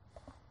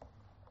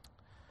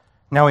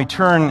Now we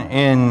turn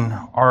in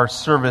our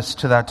service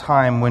to that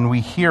time when we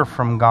hear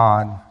from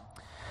God.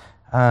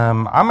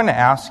 I'm going to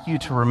ask you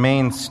to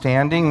remain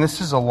standing.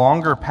 This is a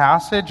longer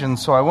passage, and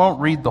so I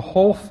won't read the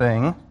whole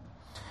thing.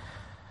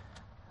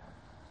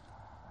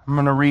 I'm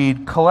going to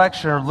read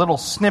collection or little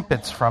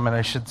snippets from it,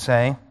 I should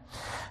say.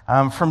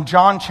 From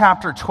John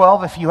chapter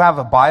 12, if you have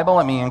a Bible,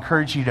 let me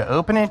encourage you to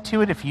open it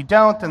to it. If you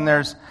don't, then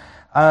there's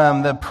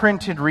the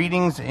printed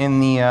readings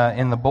in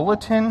the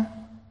bulletin.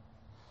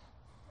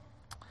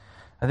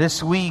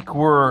 This week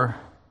we're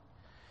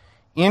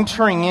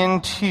entering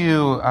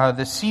into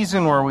the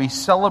season where we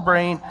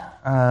celebrate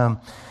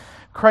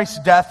Christ's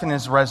death and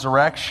His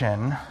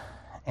resurrection.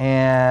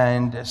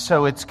 And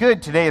so it's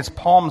good. Today is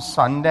Palm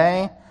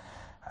Sunday.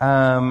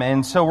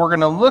 And so we're going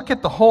to look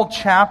at the whole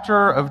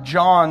chapter of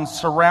John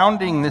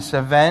surrounding this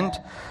event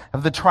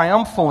of the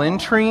triumphal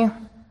entry.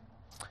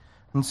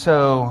 And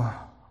so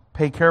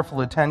pay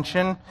careful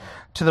attention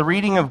to the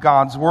reading of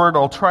God's Word.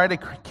 I'll try to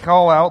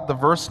call out the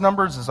verse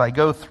numbers as I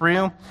go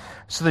through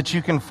so that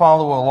you can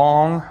follow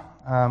along.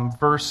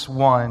 Verse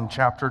 1,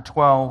 chapter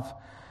 12.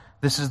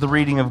 This is the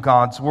reading of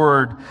God's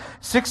Word.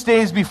 6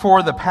 days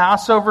before the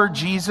Passover,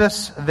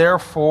 Jesus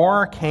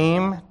therefore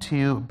came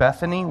to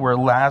Bethany where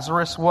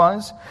Lazarus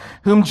was,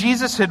 whom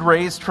Jesus had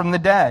raised from the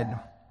dead.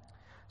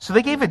 So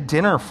they gave a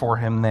dinner for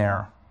him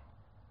there.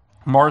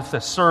 Martha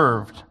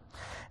served,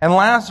 and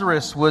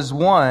Lazarus was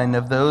one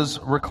of those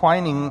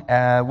reclining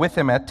with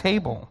him at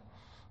table.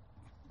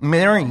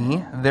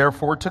 Mary,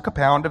 therefore, took a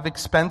pound of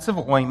expensive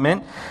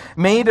ointment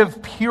made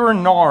of pure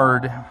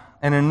nard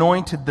and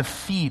anointed the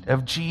feet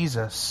of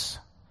Jesus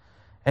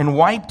and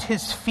wiped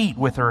his feet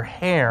with her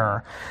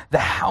hair. The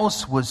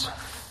house was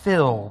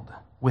filled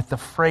with the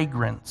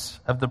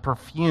fragrance of the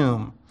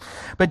perfume.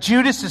 But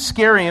Judas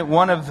Iscariot,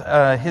 one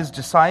of his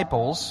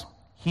disciples,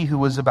 he who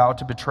was about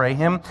to betray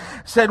him,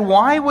 said,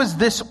 "Why was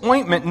this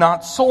ointment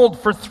not sold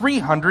for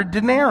 300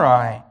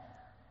 denarii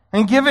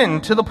and given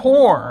to the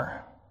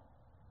poor?"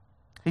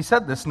 He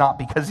said this not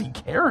because he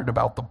cared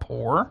about the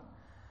poor,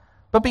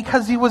 but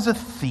because he was a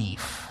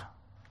thief.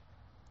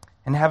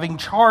 And having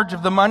charge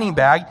of the money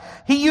bag,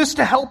 he used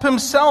to help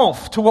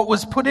himself to what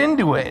was put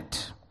into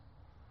it.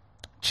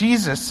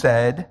 Jesus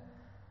said,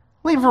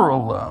 "Leave her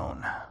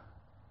alone,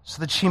 so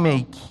that she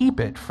may keep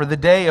it for the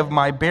day of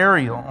my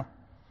burial.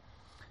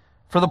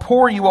 For the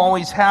poor you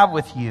always have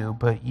with you,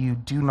 but you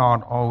do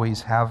not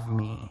always have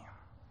me."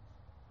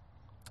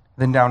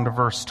 Then down to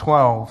verse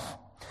 12.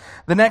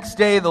 The next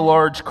day the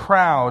large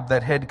crowd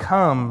that had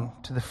come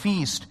to the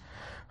feast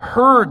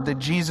heard that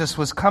Jesus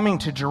was coming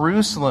to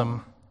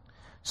Jerusalem.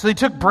 So they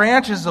took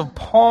branches of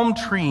palm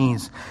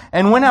trees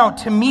and went out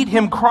to meet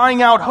him,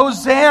 crying out,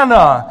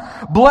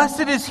 "Hosanna!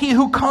 Blessed is he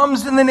who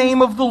comes in the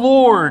name of the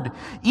Lord,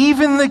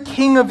 even the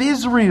King of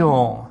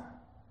Israel."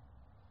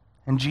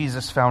 And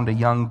Jesus found a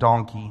young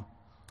donkey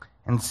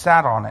and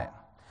sat on it,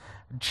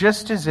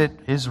 just as it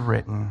is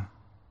written,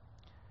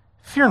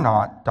 "Fear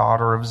not,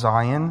 daughter of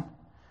Zion.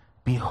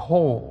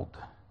 Behold,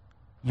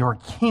 your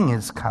king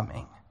is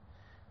coming,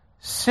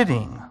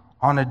 sitting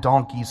on a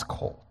donkey's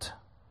colt."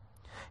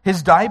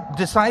 His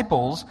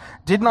disciples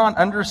did not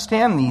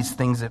understand these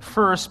things at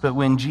first, but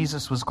when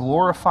Jesus was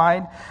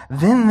glorified,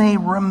 then they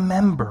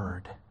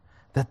remembered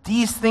that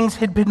these things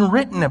had been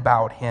written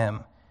about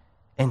him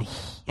and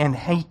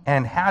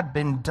had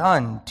been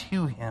done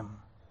to him.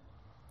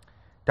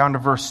 Down to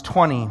verse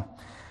 20.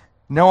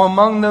 Now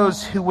among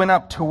those who went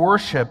up to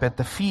worship at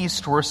the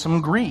feast were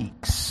some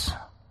Greeks.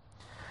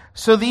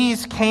 So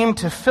these came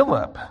to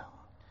Philip,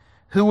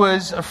 who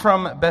was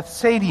from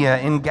Bethsaida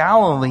in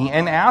Galilee,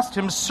 and asked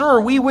him, "Sir,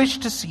 we wish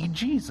to see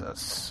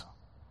Jesus."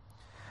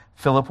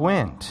 Philip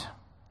went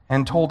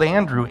and told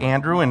Andrew.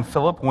 Andrew and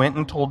Philip went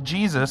and told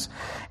Jesus.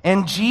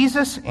 And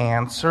Jesus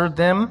answered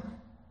them,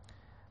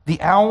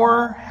 "The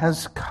hour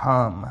has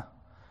come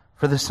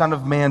for the Son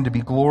of Man to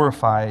be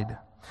glorified.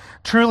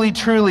 Truly,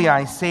 truly,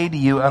 I say to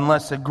you,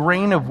 unless a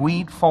grain of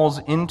wheat falls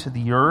into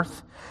the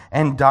earth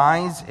and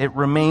dies, it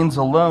remains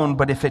alone.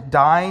 But if it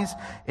dies,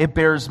 it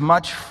bears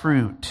much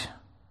fruit.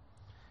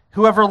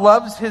 Whoever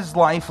loves his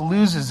life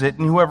loses it,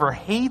 and whoever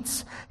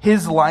hates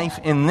his life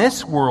in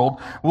this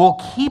world will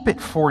keep it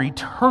for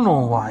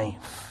eternal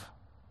life.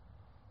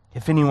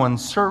 If anyone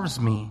serves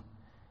me,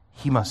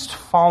 he must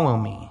follow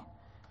me.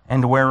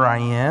 And where I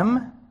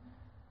am,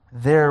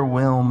 there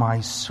will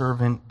my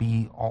servant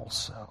be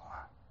also.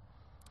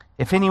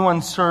 If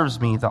anyone serves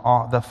me,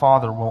 the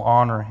Father will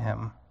honor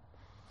him.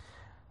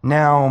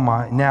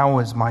 Now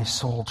is my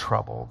soul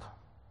troubled.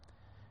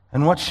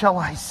 And what shall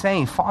I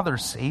say? Father,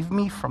 save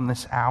me from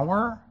this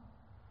hour?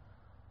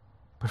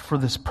 But for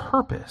this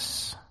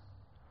purpose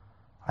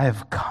I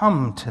have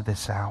come to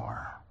this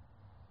hour.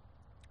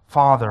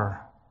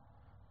 Father,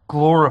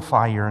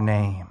 glorify your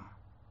name."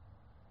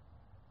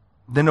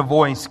 Then a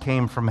voice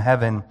came from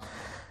heaven,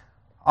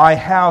 "I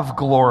have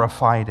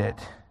glorified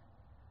it,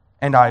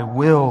 and I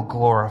will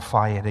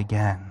glorify it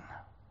again."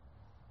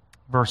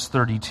 Verse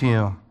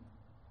 32.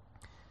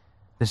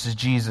 This is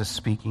Jesus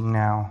speaking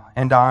now.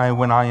 "And I,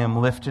 when I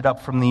am lifted up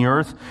from the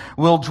earth,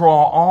 will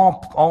draw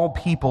all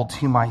people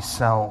to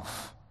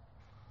myself.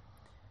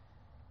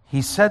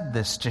 He said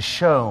this to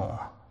show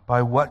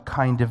by what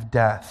kind of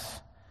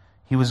death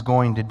he was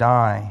going to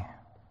die.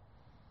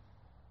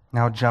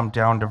 Now jump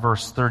down to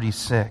verse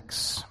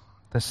 36,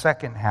 the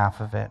second half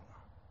of it.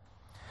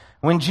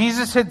 When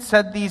Jesus had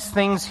said these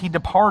things, he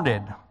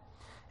departed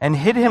and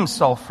hid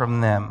himself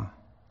from them.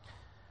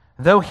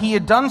 Though he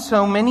had done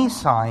so many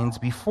signs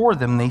before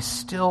them, they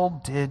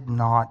still did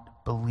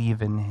not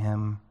believe in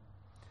him,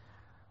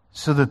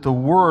 so that the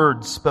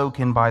word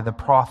spoken by the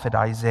prophet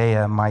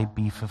Isaiah might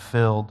be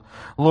fulfilled.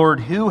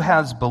 Lord, who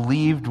has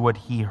believed what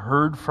he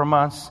heard from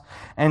us,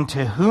 and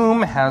to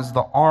whom has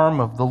the arm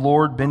of the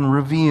Lord been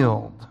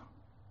revealed?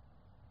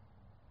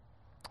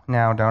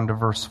 Now down to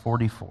verse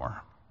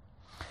 44.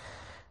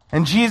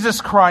 And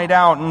Jesus cried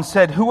out and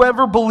said,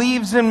 whoever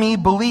believes in me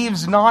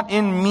believes not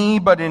in me,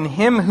 but in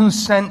him who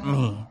sent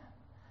me.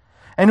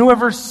 And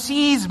whoever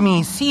sees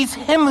me sees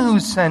him who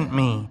sent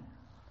me.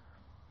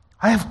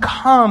 I have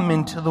come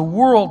into the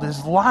world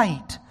as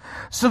light,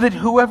 so that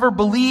whoever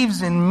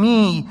believes in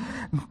me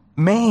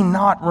may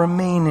not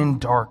remain in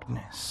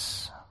darkness.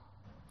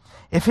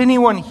 If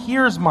anyone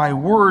hears my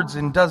words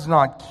and does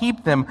not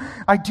keep them,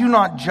 I do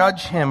not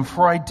judge him,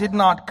 for I did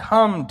not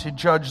come to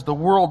judge the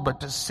world,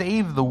 but to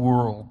save the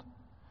world.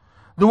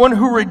 The one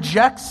who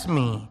rejects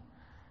me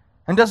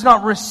and does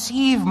not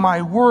receive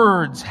my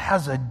words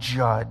has a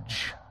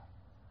judge.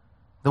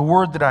 The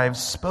word that I have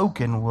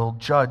spoken will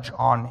judge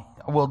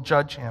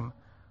him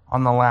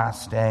on the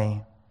last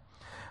day.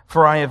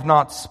 For I have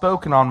not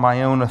spoken on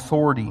my own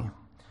authority,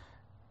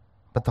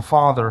 but the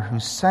Father who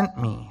sent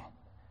me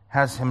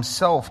has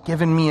himself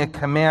given me a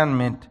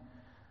commandment,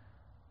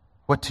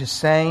 what to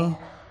say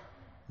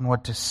and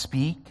what to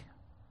speak.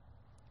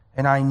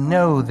 And I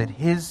know that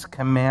his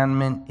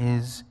commandment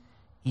is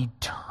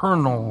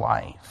eternal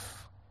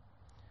life.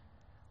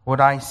 What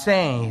I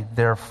say,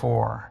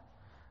 therefore,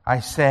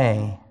 I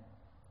say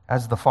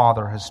as the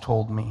Father has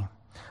told me.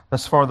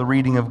 Thus far, the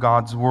reading of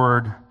God's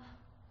word.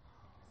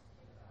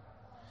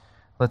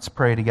 Let's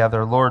pray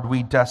together. Lord,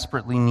 we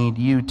desperately need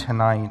you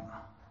tonight.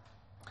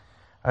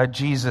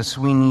 Jesus,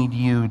 we need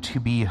you to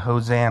be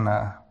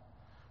Hosanna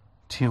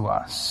to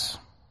us,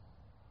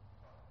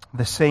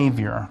 the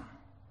Savior.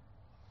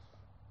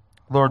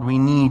 Lord, we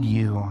need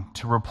you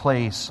to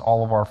replace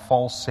all of our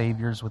false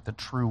saviors with the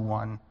true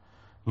one,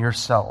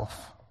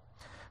 yourself.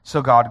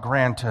 So God,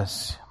 grant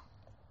us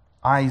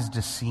eyes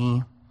to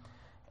see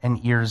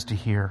and ears to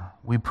hear.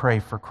 We pray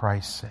for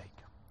Christ's sake.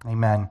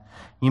 Amen.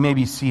 You may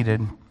be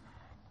seated.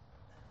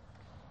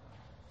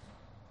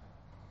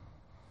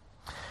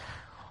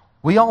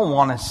 We all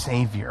want a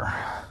Savior.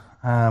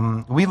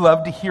 We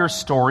love to hear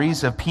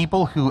stories of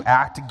people who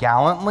act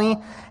gallantly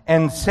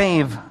and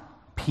save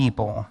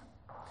people.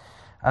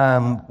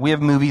 We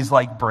have movies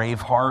like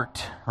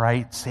Braveheart,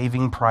 right?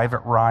 Saving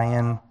Private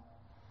Ryan.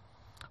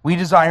 We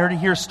desire to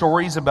hear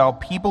stories about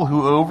people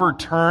who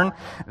overturn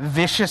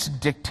vicious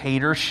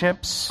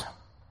dictatorships.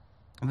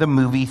 The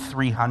movie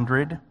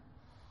 300.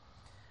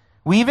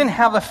 We even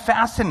have a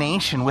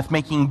fascination with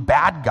making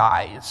bad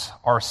guys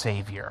our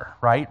savior,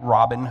 right?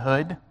 Robin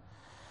Hood,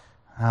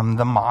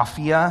 the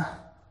Mafia,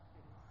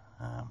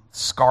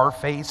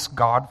 Scarface,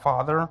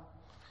 Godfather.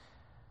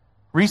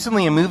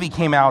 Recently, a movie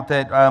came out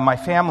that my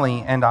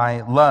family and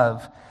I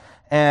love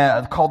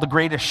called The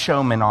Greatest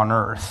Showman on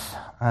Earth.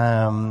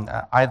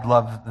 I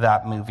love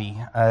that movie.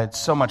 It's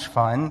so much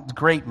fun. It's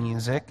great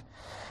music.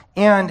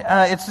 And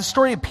it's the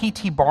story of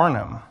P.T.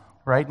 Barnum,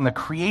 right, and the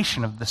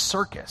creation of the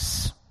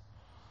circus.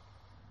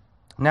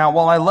 Now,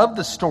 while I love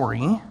the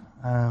story,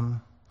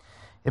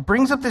 it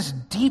brings up this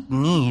deep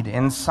need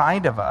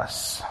inside of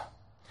us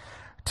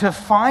to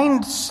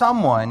find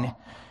someone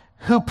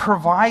who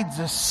provides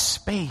a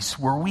space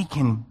where we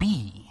can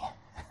be,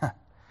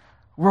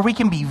 where we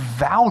can be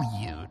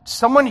valued.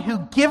 Someone who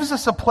gives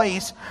us a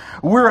place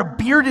where a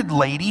bearded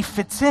lady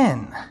fits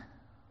in.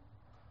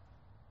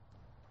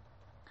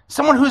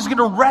 Someone who's going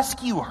to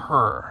rescue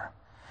her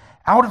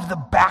out of the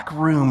back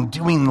room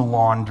doing the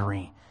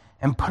laundry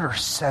and put her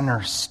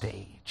center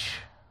stage.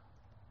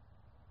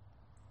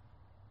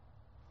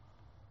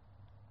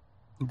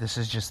 This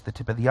is just the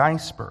tip of the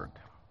iceberg.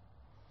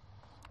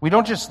 We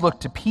don't just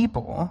look to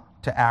people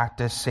to act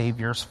as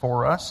saviors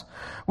for us.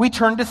 We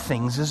turn to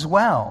things as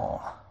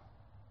well.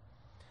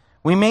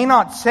 We may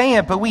not say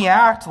it, but we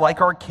act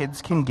like our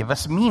kids can give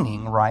us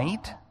meaning,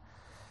 right?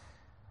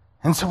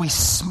 And so we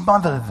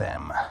smother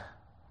them,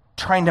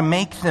 trying to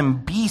make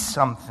them be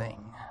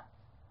something.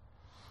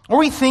 Or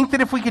we think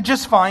that if we could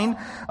just find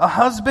a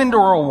husband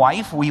or a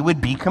wife, we would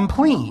be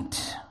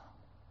complete.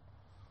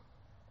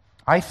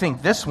 I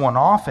think this one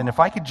often, if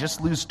I could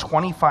just lose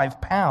 25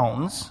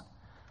 pounds,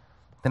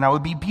 then I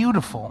would be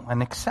beautiful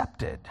and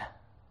accepted.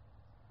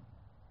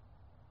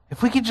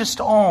 If we could just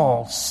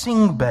all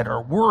sing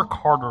better, work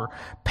harder,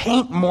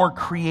 paint more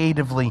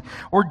creatively,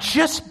 or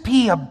just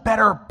be a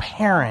better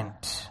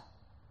parent,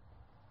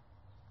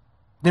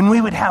 then we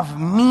would have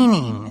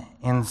meaning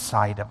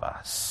inside of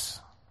us.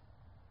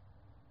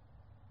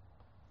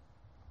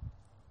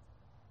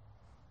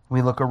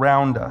 We look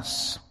around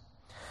us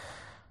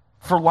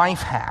for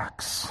life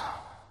hacks.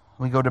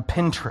 We go to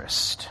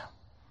Pinterest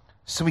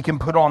so we can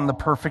put on the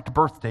perfect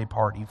birthday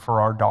party for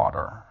our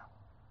daughter.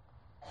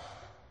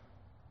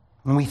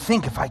 And we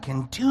think, if I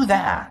can do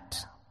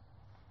that,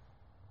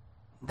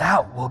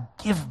 that will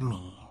give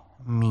me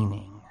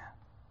meaning.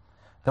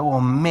 That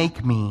will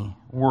make me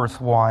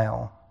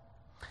worthwhile.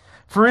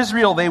 For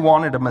Israel, they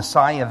wanted a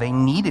Messiah. They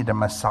needed a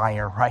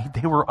Messiah, right?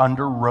 They were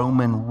under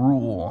Roman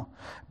rule,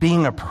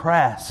 being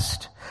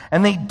oppressed.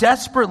 And they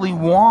desperately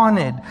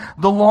wanted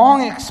the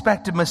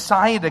long-expected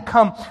Messiah to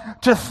come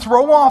to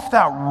throw off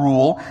that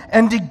rule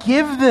and to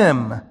give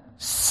them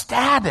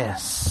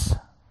status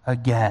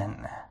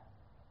again.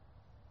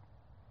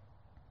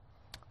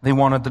 They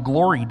wanted the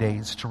glory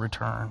days to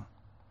return.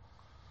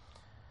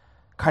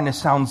 Kind of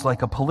sounds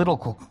like a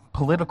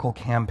political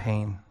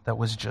campaign that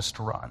was just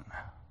run.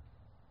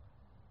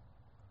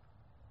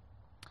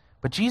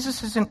 But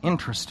Jesus isn't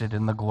interested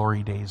in the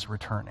glory days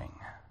returning.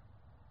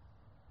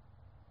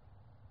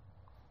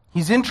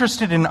 He's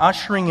interested in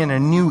ushering in a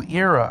new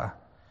era.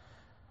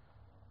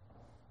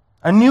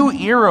 A new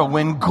era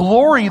when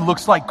glory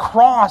looks like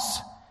cross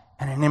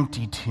and an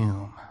empty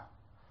tomb.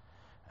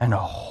 And a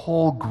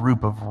whole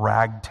group of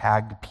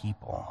ragtag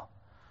people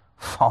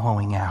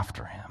following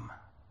after him.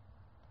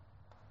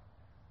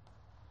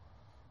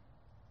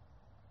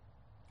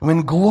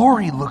 When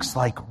glory looks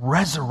like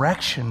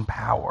resurrection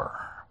power,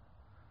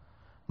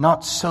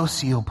 not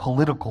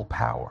socio-political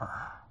power.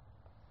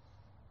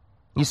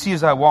 You see,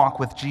 as I walk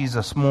with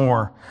Jesus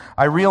more,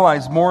 I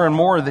realize more and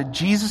more that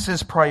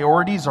Jesus'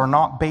 priorities are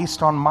not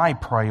based on my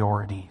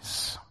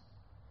priorities.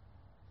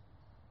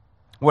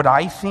 What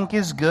I think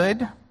is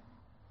good,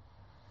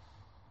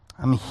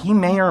 he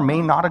may or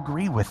may not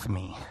agree with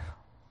me.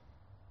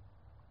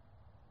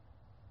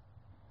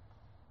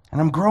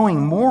 And I'm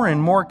growing more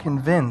and more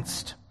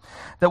convinced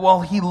that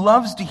while he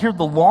loves to hear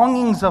the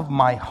longings of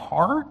my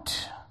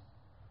heart,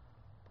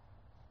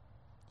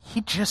 he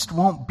just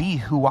won't be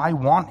who I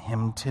want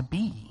him to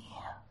be.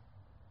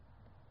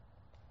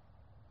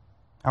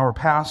 Our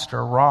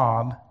pastor,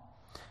 Rob,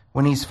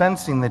 when he's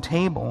fencing the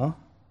table,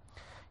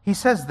 he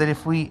says that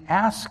if we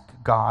ask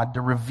God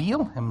to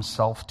reveal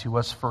himself to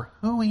us for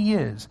who he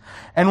is,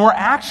 and we're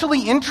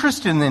actually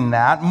interested in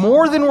that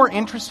more than we're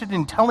interested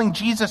in telling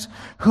Jesus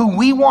who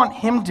we want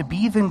him to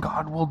be, then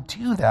God will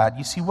do that.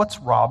 You see, what's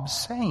Rob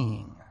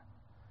saying?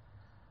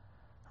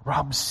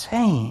 Rob's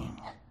saying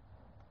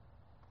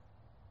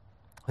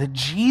that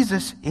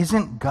Jesus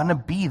isn't going to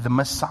be the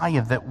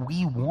Messiah that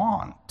we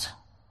want.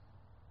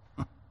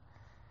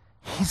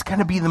 He's going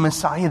to be the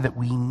Messiah that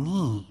we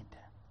need.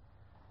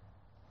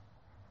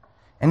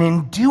 And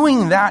in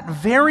doing that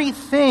very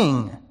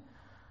thing,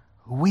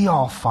 we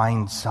all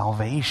find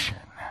salvation.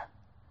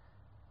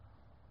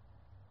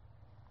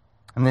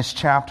 In this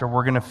chapter,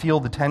 we're going to feel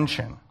the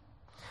tension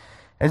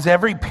as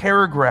every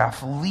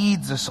paragraph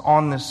leads us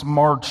on this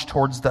march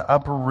towards the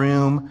upper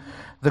room,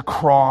 the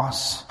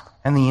cross,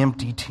 and the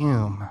empty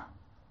tomb.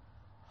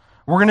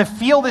 We're going to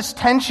feel this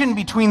tension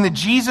between the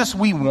Jesus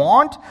we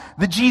want,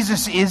 the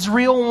Jesus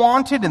Israel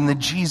wanted, and the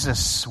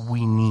Jesus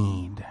we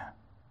need.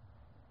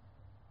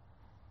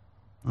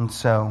 And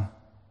so,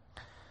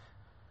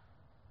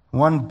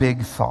 one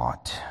big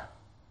thought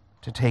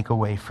to take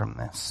away from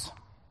this.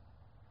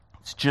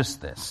 It's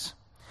just this.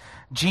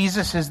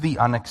 Jesus is the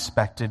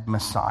unexpected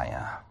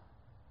Messiah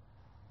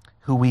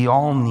who we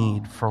all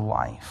need for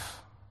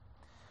life.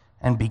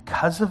 And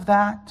because of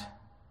that,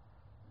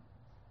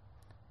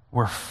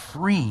 we're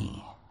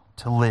free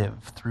to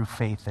live through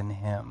faith in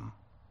him.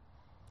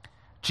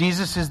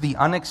 Jesus is the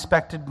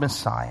unexpected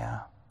Messiah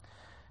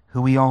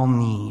who we all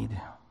need.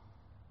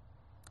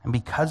 And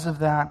because of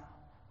that,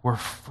 we're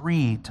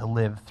free to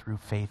live through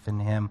faith in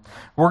him.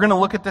 We're going to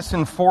look at this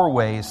in 4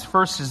 ways.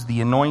 First is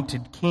the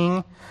anointed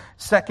king.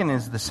 Second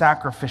is the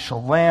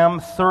sacrificial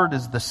lamb. Third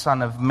is the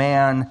Son of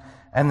Man.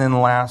 And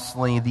then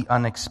lastly, the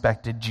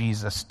unexpected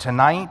Jesus.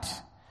 Tonight,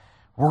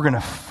 we're going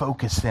to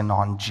focus in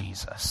on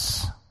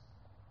Jesus.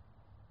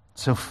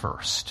 So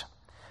first,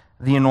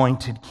 the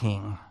anointed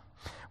king.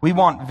 We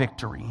want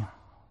victory.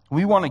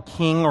 We want a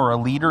king or a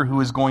leader who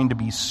is going to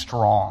be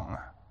strong,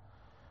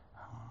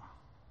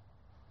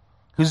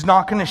 who's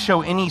not going to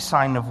show any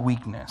sign of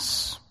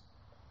weakness.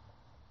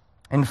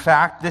 In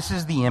fact, this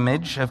is the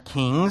image of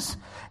kings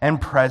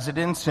and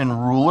presidents and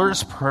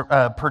rulers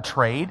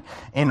portrayed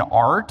in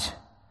art,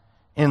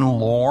 in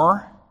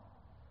lore.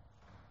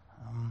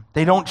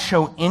 They don't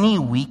show any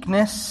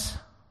weakness.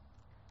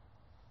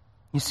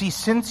 You see,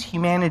 since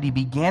humanity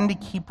began to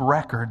keep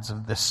records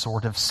of this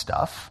sort of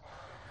stuff,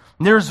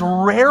 there's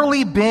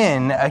rarely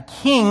been a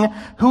king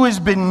who has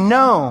been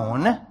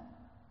known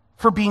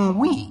for being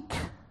weak,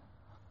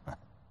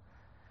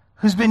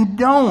 who's been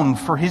known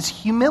for his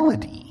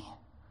humility.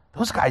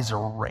 Those guys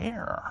are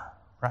rare,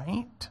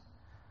 right?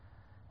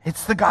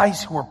 It's the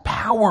guys who are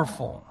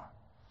powerful.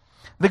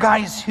 The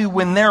guys who,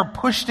 when they're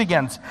pushed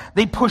against,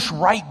 they push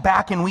right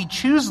back, and we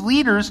choose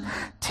leaders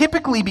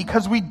typically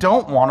because we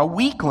don't want a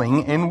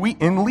weakling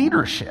in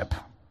leadership.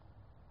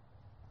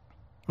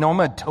 No, I'm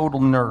a total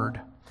nerd,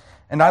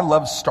 and I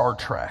love Star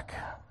Trek.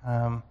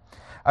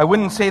 I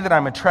wouldn't say that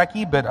I'm a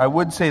Trekkie, but I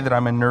would say that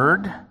I'm a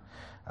nerd.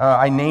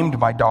 I named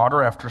my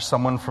daughter after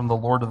someone from the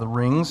Lord of the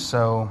Rings,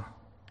 so,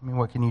 I mean,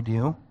 what can you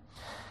do?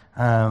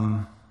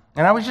 And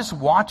I was just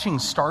watching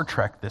Star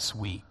Trek this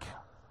week,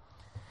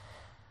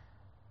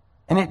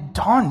 and it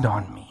dawned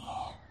on me,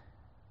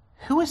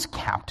 who is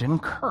Captain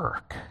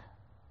Kirk?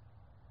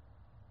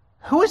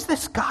 Who is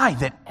this guy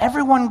that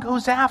everyone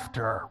goes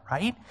after,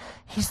 right?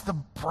 He's the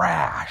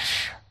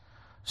brash,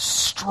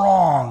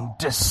 strong,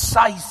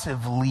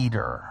 decisive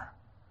leader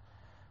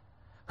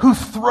who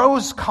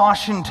throws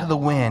caution to the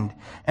wind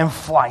and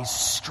flies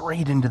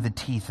straight into the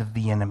teeth of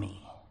the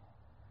enemy.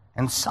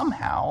 And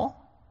somehow,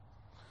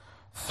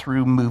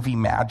 through movie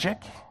magic,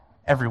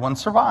 everyone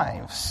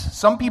survives.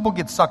 Some people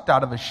get sucked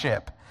out of a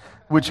ship,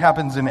 which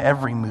happens in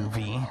every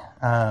movie,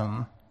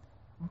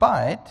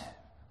 but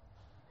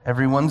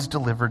everyone's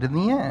delivered in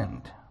the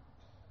end.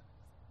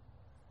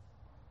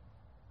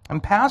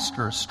 And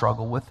pastors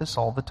struggle with this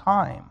all the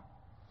time.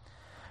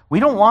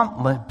 We don't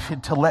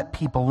want to let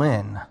people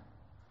in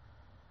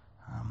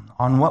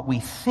on what we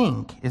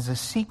think is a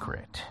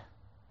secret,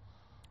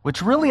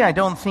 which really I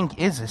don't think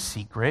is a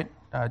secret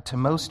to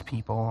most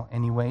people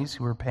anyways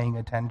who are paying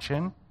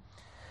attention.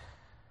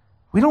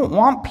 We don't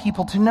want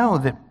people to know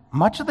that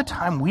much of the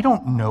time we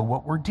don't know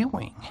what we're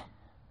doing.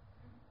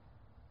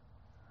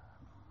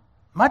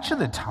 Much of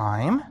the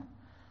time,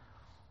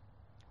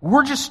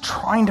 we're just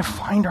trying to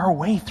find our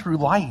way through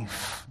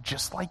life,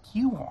 just like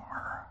you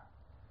are.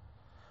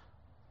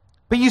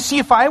 But you see,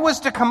 if I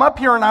was to come up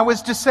here and I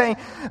was to say,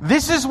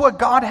 this is what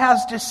God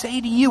has to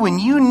say to you, and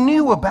you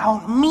knew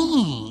about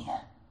me,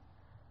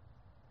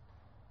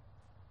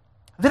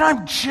 then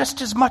I'm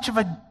just as much of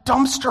a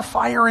dumpster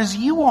fire as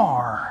you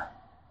are.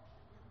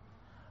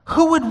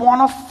 Who would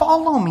want to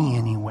follow me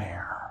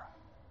anywhere?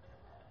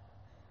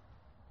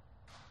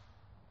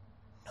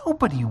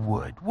 Nobody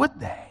would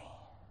they?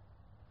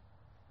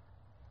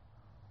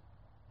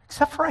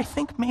 Except for I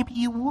think maybe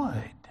you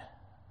would.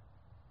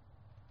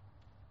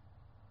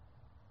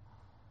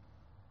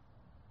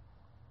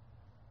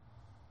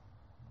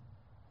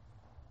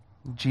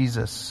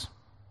 Jesus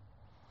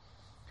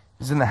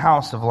is in the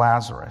house of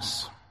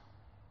Lazarus.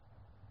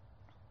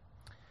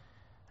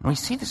 And we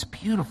see this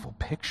beautiful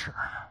picture.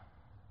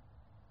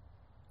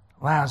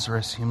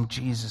 Lazarus, whom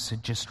Jesus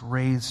had just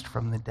raised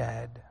from the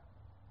dead,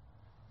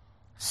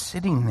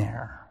 sitting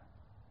there,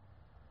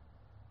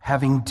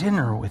 having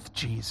dinner with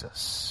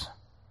Jesus.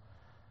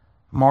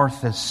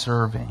 Martha's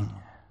serving.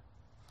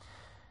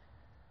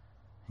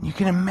 And you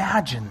can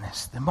imagine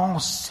this, them all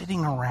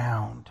sitting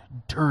around,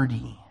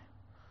 dirty,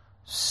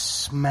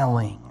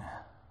 smelling.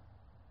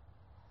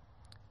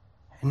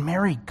 And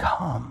Mary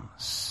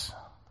comes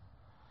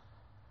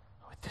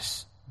with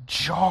this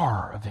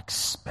jar of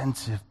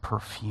expensive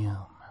perfume.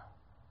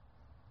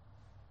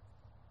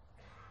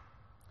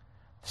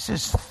 This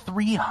is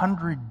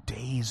 300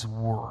 days'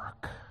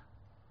 work,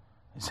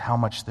 is how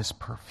much this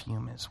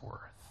perfume is worth.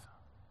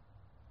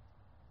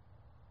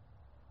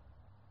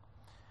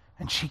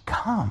 And she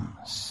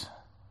comes,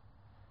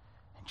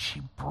 and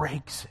she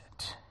breaks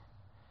it,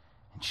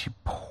 and she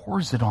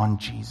pours it on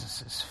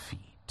Jesus'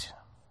 feet.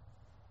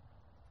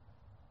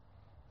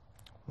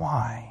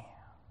 Why?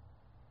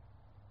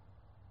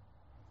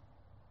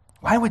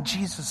 Why would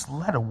Jesus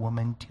let a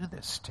woman do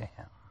this to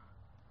him?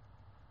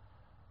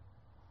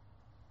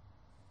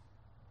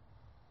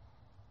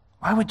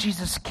 Why would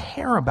Jesus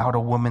care about a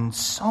woman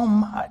so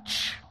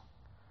much?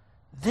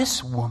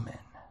 This woman,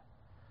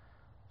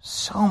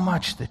 so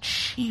much that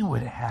she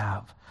would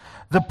have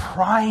the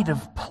pride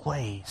of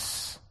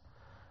place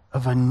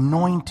of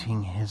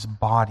anointing his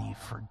body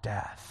for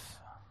death.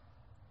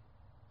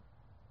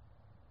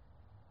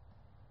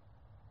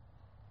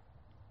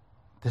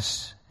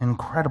 This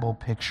incredible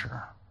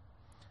picture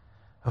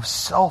of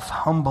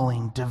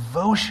self-humbling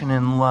devotion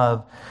and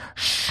love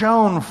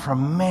shown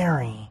from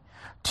Mary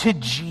to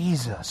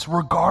Jesus,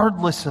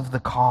 regardless of the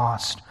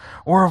cost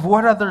or of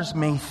what others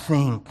may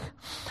think.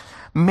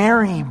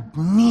 Mary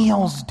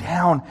kneels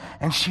down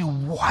and she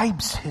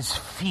wipes his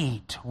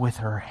feet with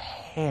her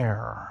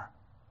hair.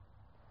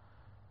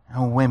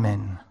 Now,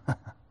 women,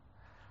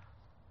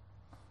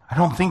 I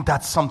don't think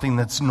that's something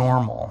that's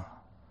normal.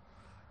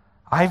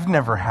 I've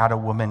never had a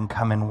woman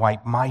come and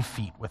wipe my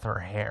feet with her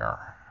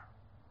hair.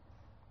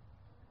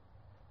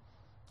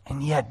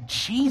 And yet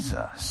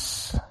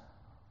Jesus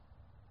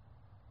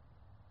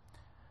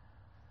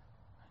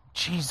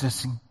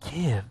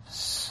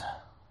gives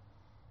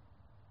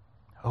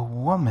a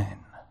woman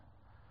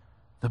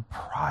the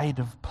pride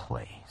of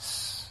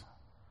place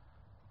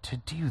to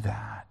do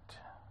that.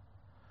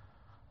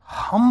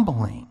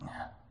 Humbling,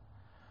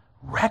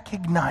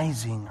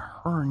 recognizing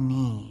her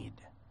need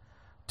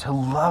to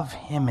love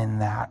him in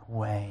that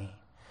way.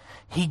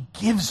 He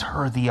gives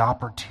her the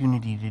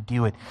opportunity to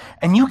do it.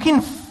 And you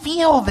can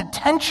feel the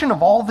tension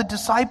of all the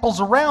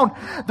disciples around.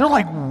 They're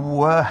like,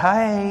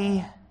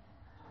 hey,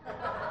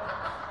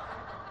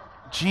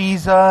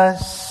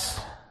 Jesus,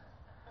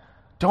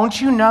 don't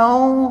you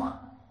know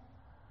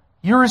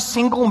you're a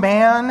single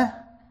man?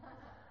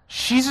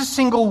 She's a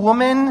single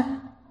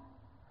woman.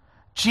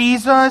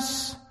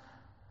 Jesus?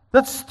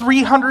 That's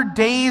 300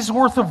 days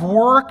worth of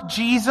work,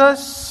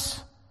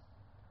 Jesus?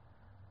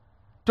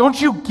 Don't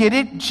you get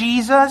it,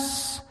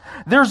 Jesus?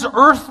 There's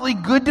earthly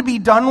good to be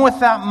done with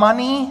that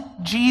money,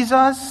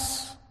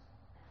 Jesus?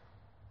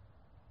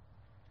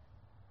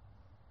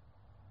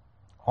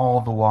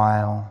 All the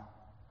while,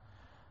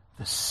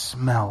 the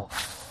smell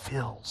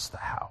fills the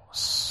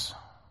house.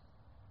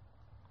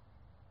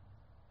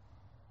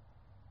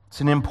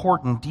 It's an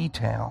important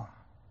detail.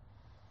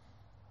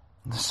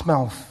 The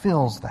smell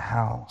fills the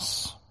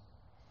house.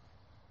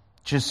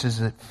 Just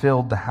as it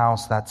filled the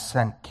house, that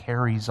scent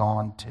carries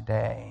on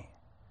today.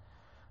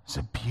 It's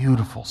a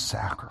beautiful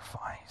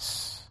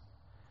sacrifice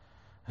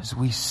as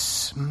we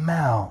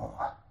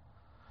smell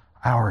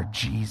our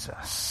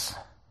Jesus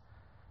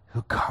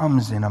who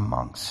comes in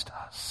amongst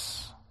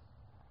us.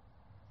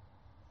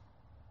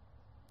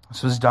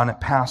 This was done at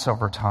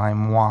Passover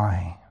time.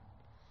 Why?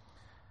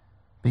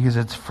 Because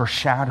it's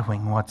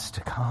foreshadowing what's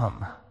to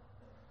come.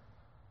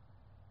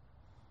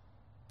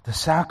 The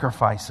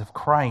sacrifice of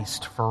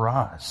Christ for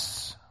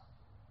us.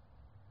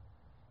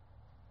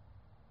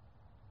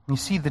 You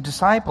see, the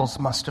disciples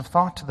must have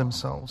thought to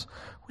themselves,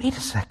 wait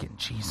a second,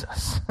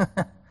 Jesus.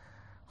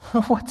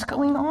 What's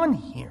going on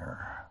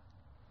here?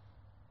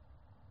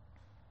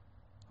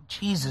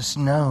 Jesus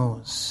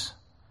knows.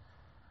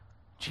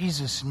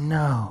 Jesus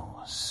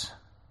knows.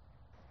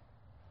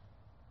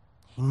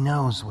 He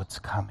knows what's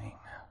coming.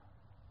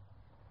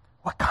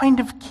 What kind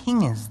of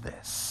king is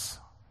this?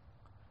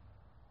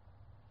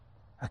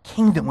 A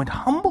king that would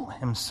humble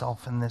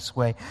himself in this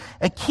way.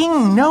 A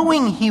king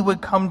knowing he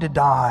would come to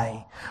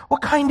die.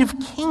 What kind of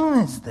king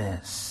is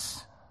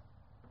this?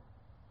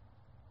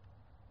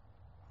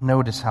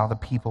 Notice how the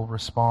people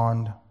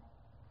respond.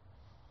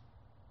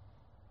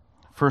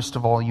 First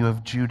of all, you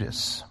have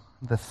Judas,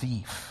 the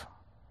thief,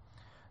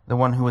 the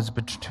one who was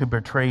to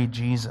betray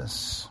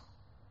Jesus.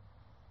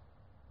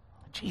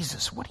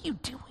 Jesus, what are you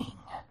doing?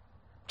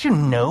 Do you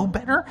know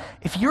better?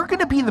 If you're going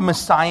to be the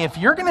Messiah, if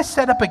you're going to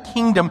set up a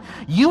kingdom,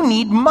 you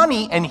need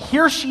money, and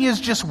here she is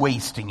just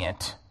wasting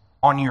it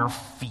on your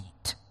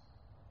feet,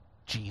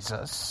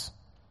 Jesus.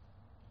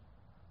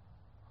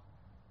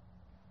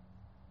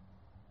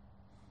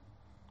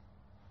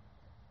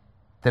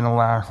 Then a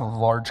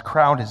large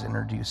crowd is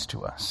introduced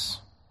to us.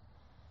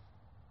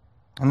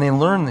 And they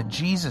learn that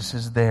Jesus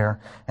is there.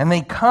 And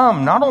they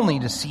come not only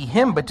to see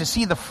him, but to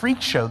see the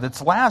freak show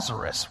that's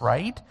Lazarus,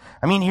 right?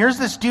 I mean, here's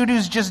this dude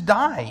who's just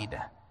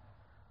died.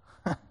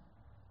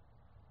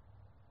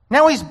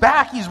 Now he's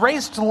back. He's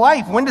raised to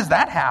life. When does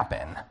that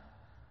happen?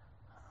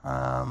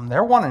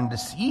 They're wanting to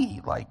see,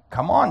 like,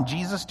 come on,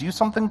 Jesus, do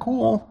something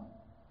cool.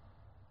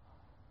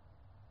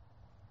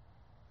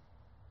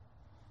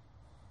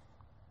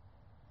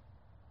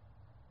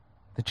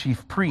 The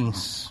chief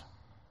priests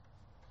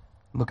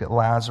look at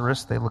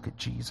Lazarus, they look at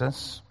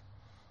Jesus.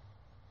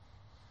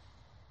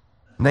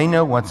 They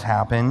know what's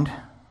happened,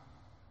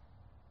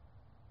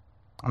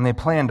 and they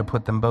plan to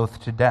put them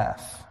both to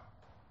death.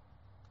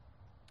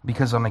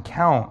 Because on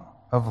account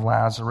of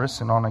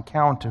Lazarus and on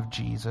account of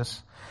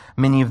Jesus,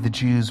 many of the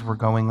Jews were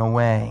going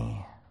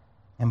away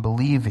and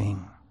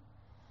believing.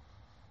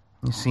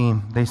 You see,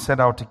 they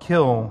set out to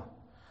kill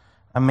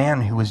a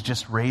man who was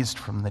just raised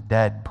from the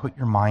dead. Put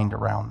your mind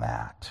around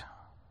that.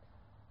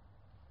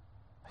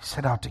 They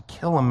set out to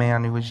kill a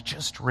man who was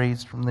just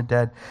raised from the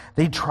dead.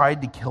 They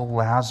tried to kill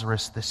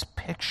Lazarus, this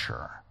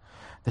picture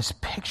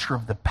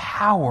of the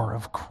power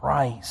of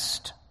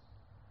Christ.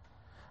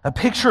 A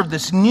picture of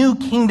this new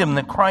kingdom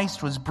that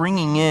Christ was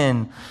bringing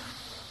in.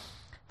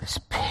 This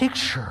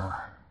picture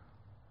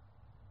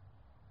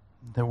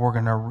that we're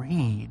going to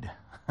read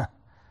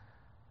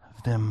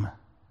of them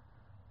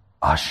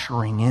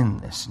ushering in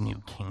this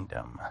new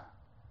kingdom.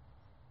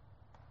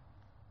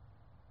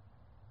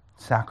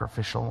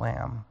 Sacrificial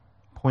lamb.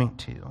 Point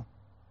 2.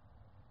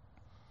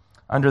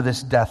 Under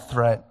this death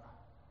threat,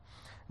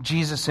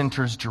 Jesus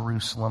enters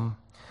Jerusalem.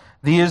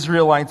 The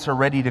Israelites are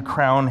ready to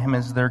crown him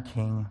as their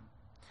king.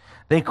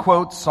 They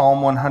quote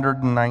Psalm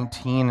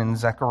 119 and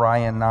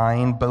Zechariah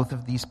 9,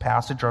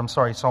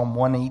 Psalm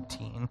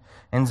 118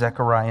 and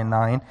Zechariah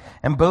 9.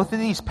 And both of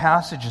these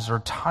passages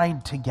are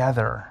tied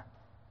together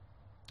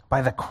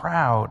by the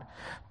crowd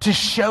to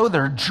show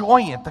their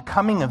joy at the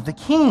coming of the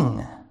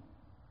king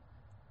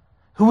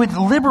who would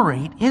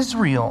liberate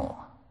Israel.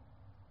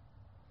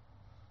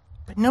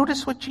 But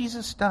notice what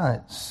Jesus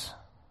does.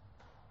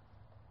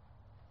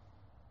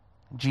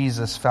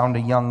 Jesus found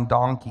a young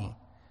donkey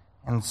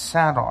and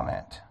sat on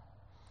it.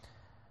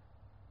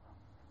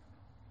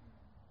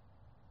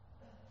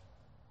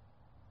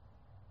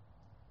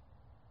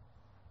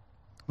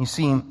 You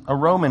see, a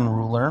Roman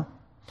ruler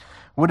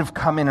would have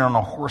come in on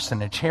a horse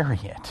and a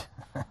chariot.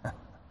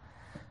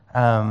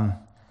 An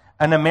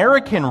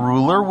American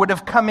ruler would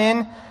have come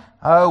in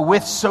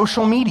with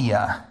social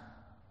media.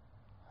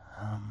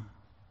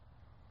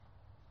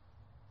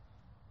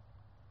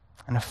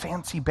 And a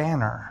fancy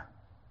banner.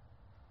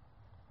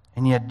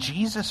 And yet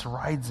Jesus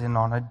rides in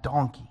on a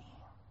donkey.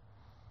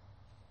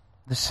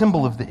 The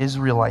symbol of the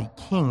Israelite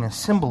king, a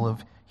symbol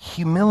of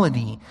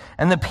humility.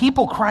 And the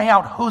people cry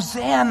out,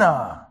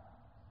 Hosanna!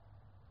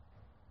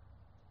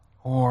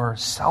 Or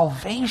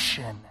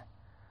salvation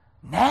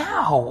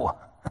now!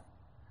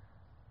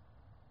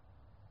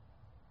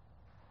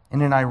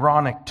 In an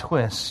ironic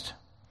twist,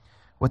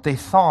 what they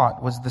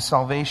thought was the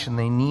salvation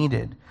they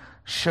needed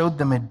showed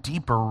them a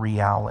deeper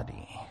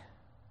reality.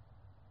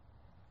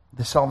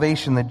 The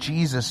salvation that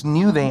Jesus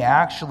knew they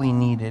actually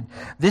needed.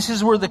 This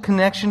is where the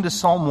connection to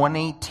Psalm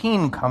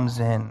 118 comes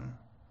in.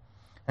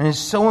 And it's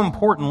so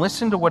important.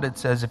 Listen to what it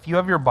says. If you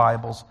have your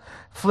Bibles,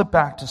 flip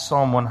back to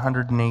Psalm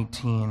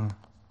 118.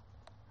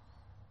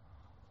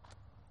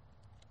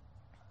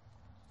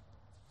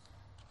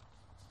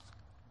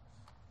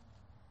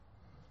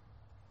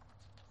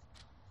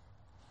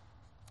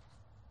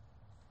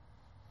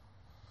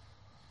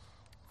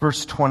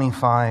 Verse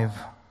 25, it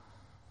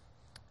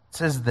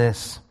says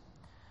this,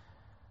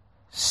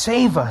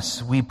 Save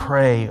us, we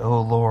pray,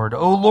 O Lord.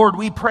 O Lord,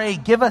 we pray,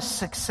 give us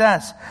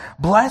success.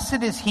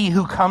 Blessed is he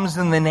who comes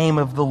in the name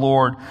of the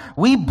Lord.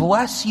 We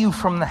bless you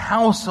from the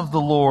house of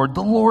the Lord.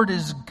 The Lord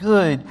is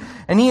good,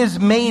 and he has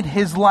made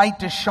his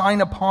light to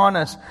shine upon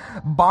us.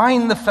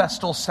 Bind the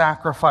festal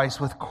sacrifice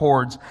with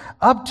cords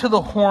up to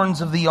the horns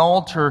of the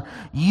altar.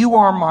 You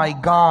are my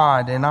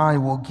God, and I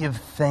will give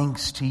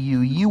thanks to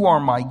you. You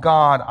are my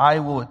God, I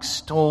will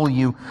extol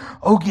you.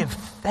 Oh, give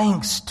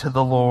thanks to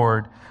the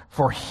Lord.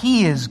 For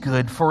he is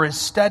good, for his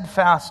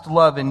steadfast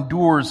love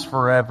endures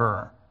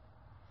forever.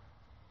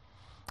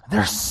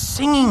 They're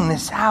singing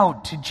this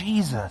out to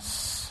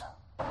Jesus.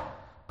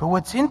 But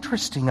what's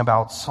interesting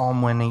about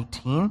Psalm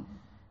 118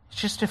 is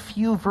just a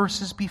few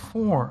verses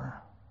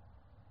before.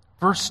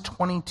 Verse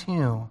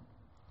 22.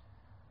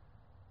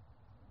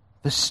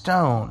 The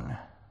stone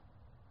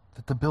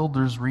that the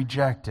builders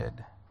rejected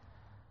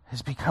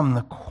has become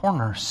the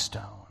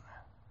cornerstone.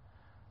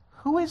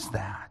 Who is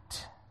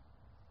that?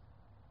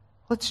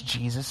 It's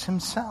Jesus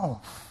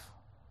himself.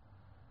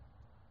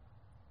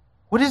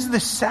 What is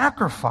this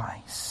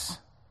sacrifice?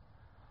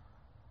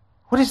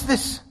 What is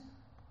this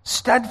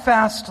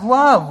steadfast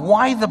love?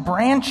 Why the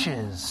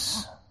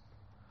branches?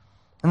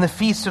 In the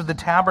Feast of the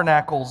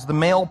Tabernacles, the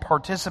male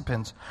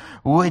participants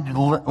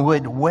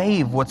would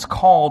wave what's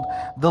called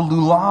the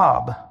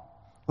lulab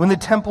when the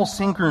temple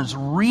singers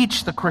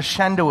reach the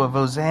crescendo of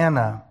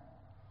Hosanna.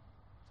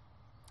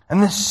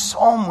 And this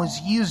psalm was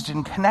used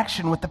in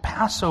connection with the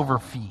Passover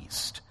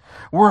feast,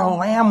 where a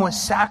lamb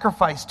was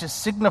sacrificed to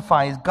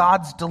signify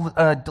God's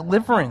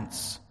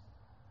deliverance.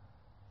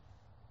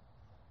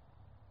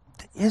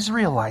 The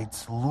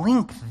Israelites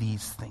linked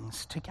these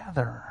things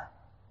together.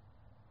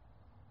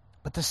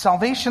 But the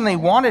salvation they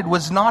wanted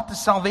was not the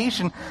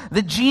salvation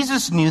that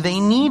Jesus knew they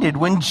needed.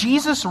 When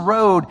Jesus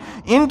rode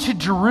into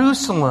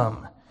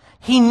Jerusalem,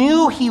 he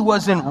knew he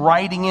wasn't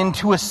riding in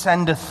to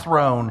ascend a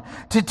throne,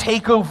 to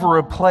take over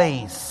a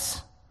place.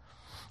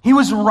 He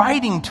was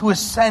riding to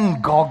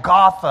ascend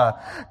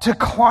Golgotha, to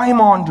climb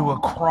onto a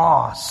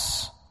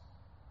cross.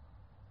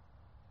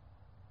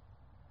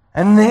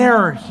 And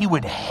there he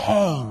would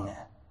hang,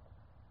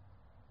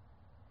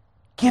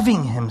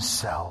 giving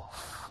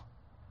himself.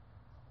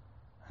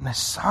 And a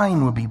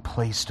sign would be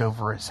placed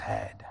over his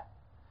head.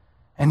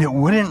 And it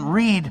wouldn't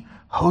read,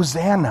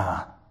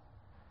 Hosanna.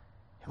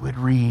 It would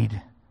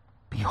read,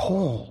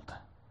 Behold,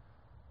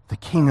 the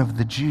King of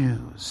the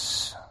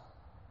Jews.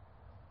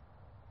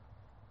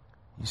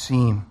 You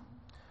see,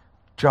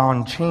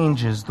 John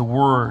changes the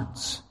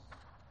words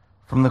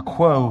from the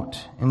quote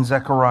in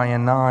Zechariah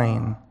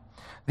 9.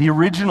 The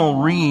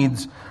original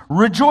reads,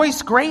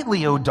 Rejoice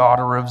greatly, O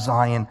daughter of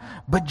Zion.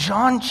 But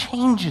John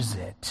changes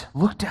it.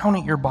 Look down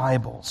at your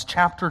Bibles,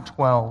 chapter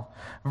 12,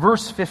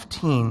 verse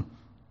 15.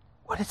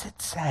 What does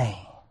it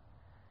say?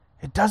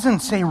 It doesn't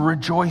say,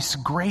 Rejoice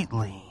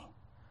greatly,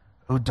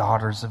 O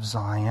daughters of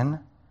Zion.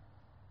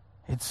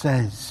 It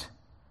says,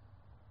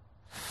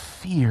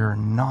 Fear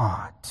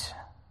not.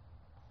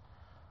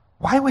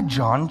 Why would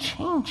John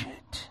change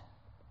it?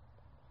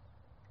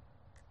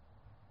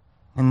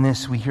 In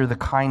this, we hear the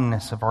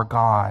kindness of our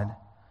God,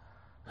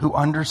 who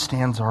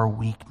understands our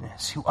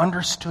weakness, who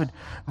understood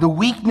the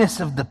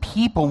weakness of the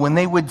people. When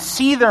they would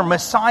see their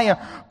Messiah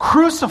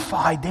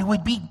crucified, they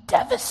would be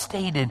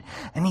devastated.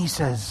 And he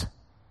says,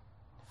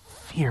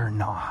 Fear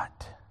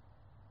not,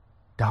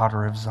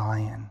 daughter of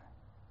Zion.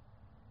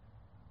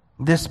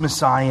 This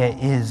Messiah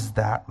is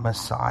that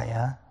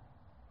Messiah.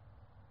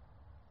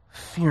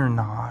 Fear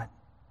not.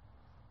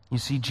 You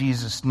see,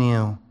 Jesus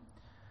knew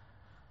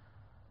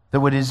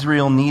that what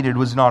Israel needed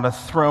was not a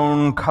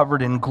throne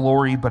covered in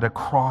glory, but a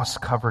cross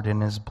covered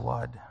in his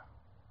blood.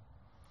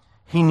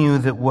 He knew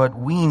that what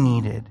we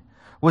needed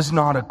was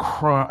not a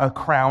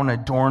crown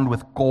adorned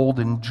with gold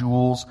and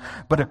jewels,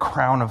 but a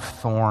crown of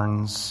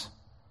thorns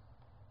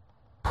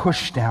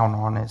pushed down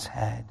on his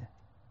head.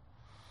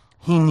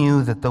 He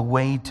knew that the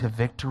way to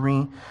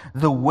victory,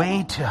 the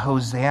way to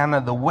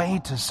Hosanna, the way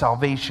to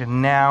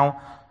salvation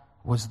now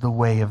was the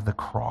way of the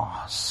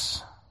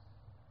cross.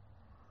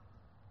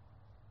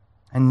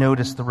 And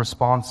notice the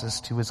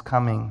responses to his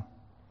coming.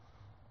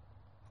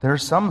 There are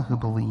some who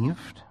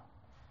believed.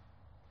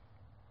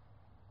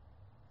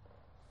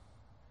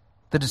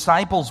 The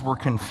disciples were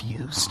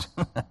confused.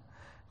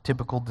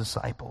 Typical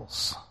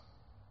disciples.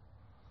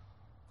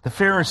 The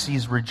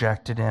Pharisees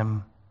rejected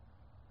him.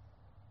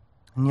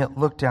 And yet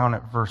look down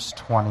at verse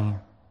 20.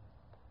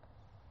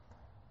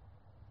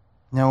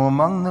 Now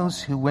among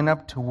those who went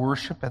up to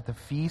worship at the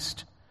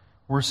feast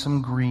were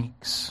some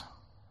Greeks.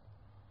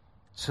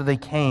 So they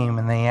came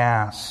and they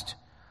asked,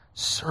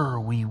 "Sir,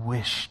 we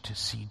wish to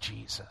see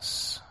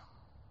Jesus."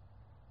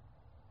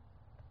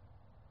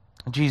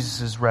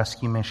 Jesus'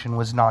 rescue mission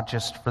was not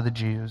just for the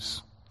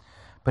Jews,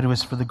 but it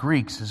was for the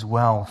Greeks as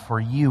well, for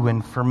you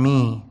and for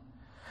me.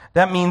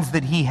 That means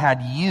that he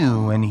had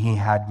you and he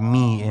had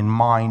me in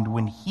mind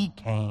when he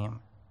came.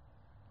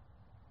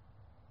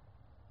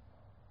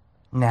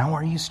 Now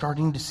are you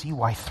starting to see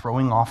why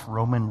throwing off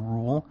Roman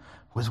rule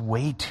was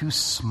way too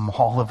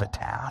small of a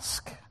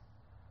task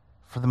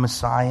for the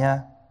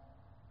Messiah?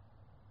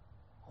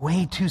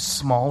 Way too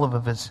small of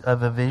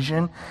a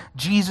vision.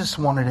 Jesus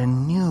wanted a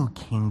new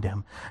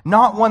kingdom,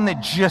 not one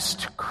that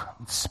just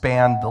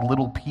spanned the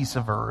little piece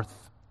of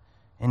earth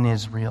in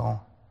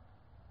Israel,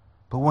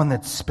 but one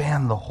that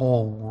spanned the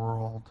whole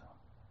world.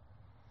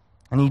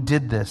 And he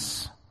did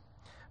this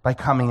by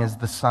coming as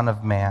the Son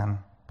of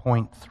Man.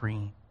 Point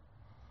 3.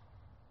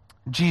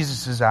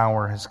 Jesus'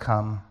 hour has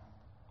come.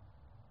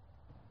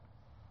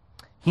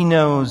 He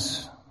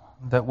knows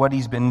that what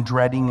he's been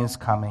dreading is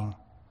coming.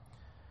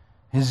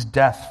 His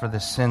death for the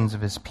sins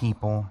of his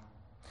people.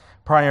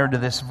 Prior to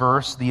this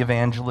verse, the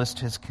evangelist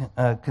has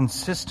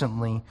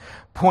consistently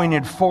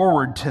pointed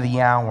forward to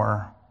the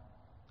hour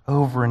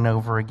over and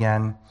over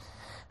again,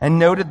 and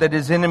noted that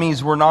his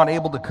enemies were not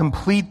able to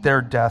complete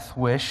their death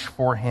wish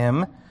for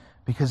him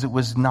because it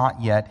was not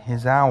yet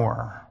his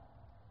hour.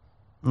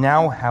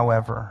 Now,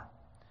 however,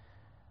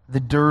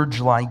 the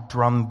dirge-like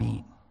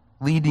drumbeat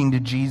leading to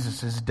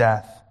Jesus'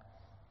 death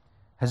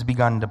has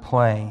begun to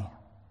play.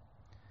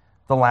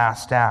 The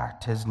last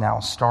act has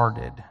now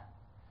started,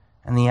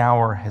 and the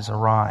hour has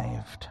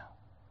arrived.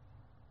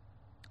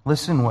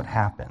 Listen what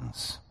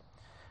happens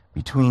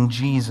between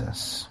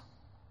Jesus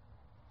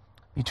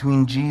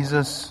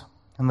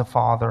and the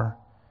Father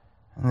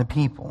and the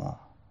people.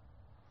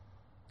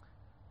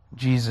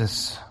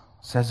 Jesus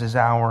says his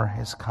hour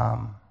has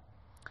come.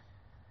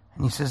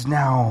 And he says,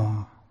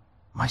 "Now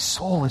my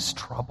soul is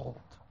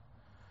troubled.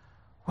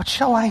 What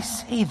shall I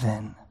say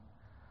then?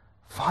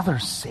 Father,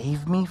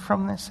 save me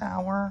from this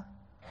hour?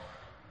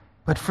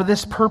 But for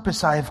this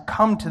purpose I have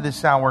come to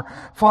this hour.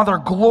 Father,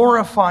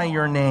 glorify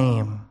your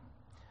name."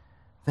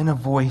 Then a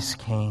voice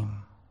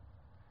came.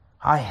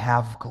 "I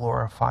have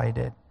glorified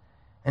it,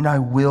 and I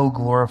will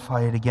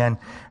glorify it again."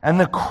 And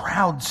the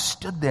crowd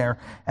stood there,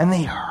 and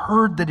they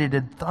heard that it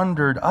had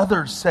thundered.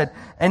 Others said,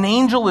 "An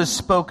angel has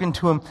spoken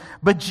to him."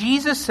 But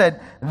Jesus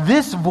said,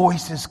 "This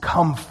voice has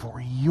come for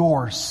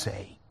your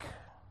sake."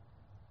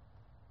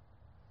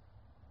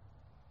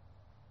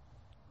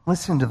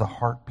 Listen to the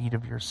heartbeat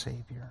of your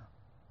Savior.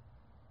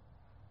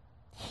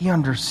 He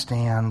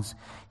understands.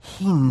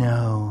 He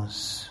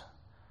knows.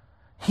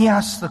 He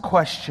asks the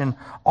question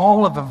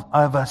all of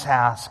us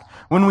ask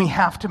when we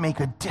have to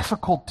make a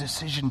difficult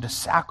decision to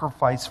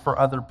sacrifice for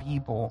other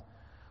people.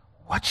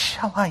 What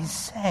shall I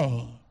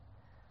say?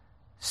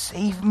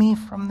 Save me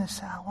from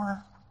this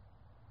hour?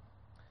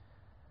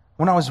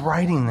 When I was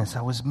writing this,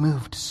 I was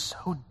moved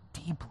so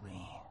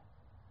deeply.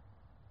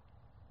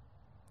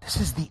 This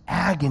is the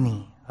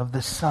agony of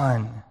the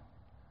Son.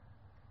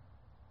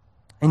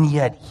 And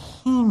yet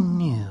he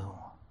knew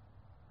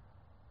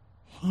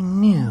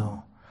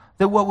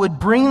that what would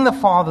bring the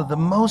Father the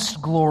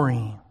most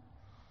glory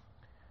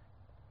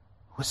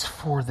was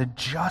for the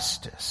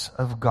justice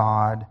of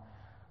God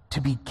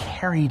to be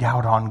carried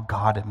out on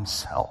God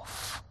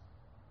himself.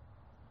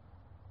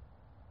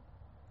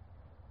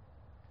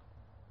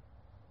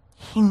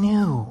 He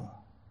knew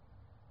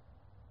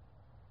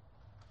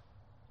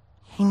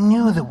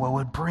that what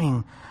would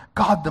bring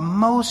God the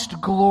most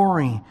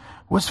glory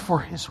was for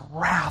his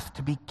wrath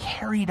to be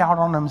carried out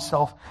on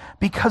himself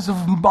because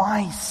of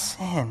my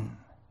sin.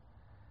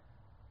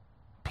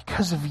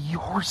 Because of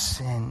your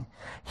sin.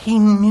 He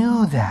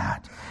knew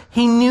that.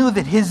 He knew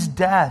that his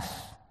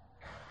death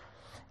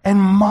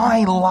and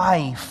my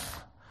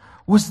life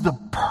was the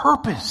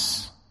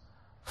purpose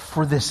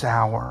for this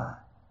hour.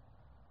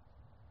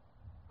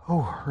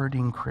 Oh,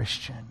 hurting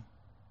Christian,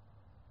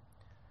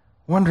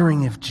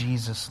 wondering if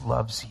Jesus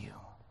loves you.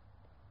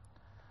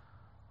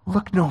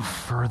 Look no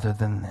further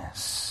than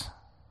this.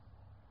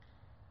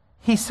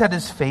 He set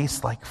his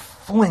face like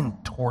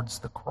flint towards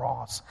the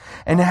cross.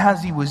 And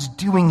as he was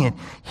doing it,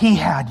 he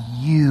had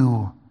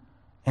you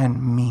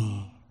and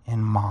me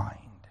in mind.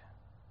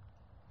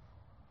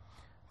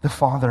 The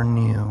Father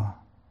knew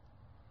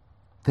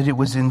that it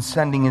was in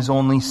sending his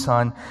only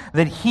Son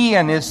that he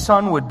and his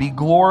Son would be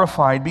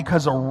glorified,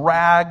 because a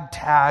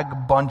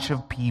ragtag bunch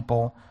of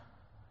people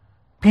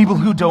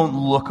who don't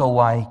look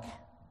alike,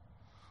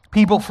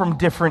 people from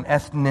different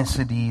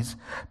ethnicities,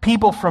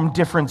 people from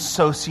different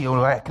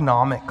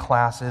socioeconomic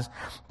classes,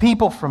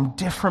 people from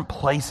different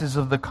places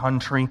of the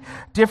country,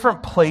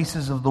 different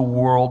places of the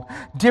world,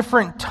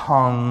 different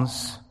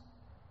tongues,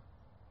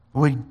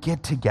 would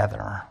get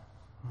together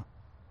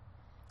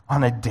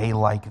on a day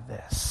like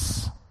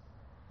this.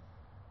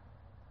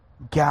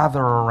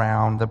 Gather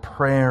around the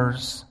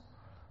prayers,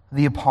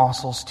 the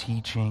apostles'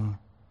 teaching,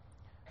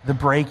 the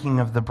breaking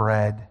of the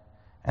bread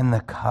and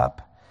the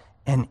cup.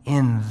 And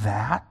in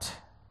that,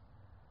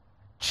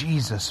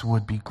 Jesus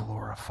would be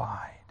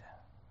glorified.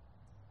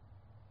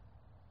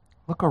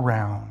 Look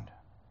around.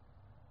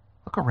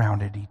 Look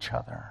around at each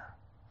other.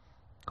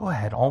 Go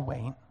ahead, I'll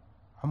wait.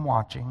 I'm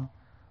watching.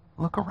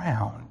 Look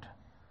around,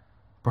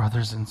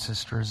 brothers and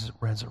sisters at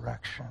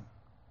Resurrection.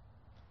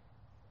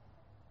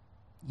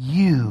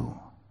 You,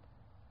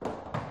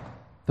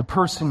 the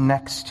person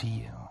next to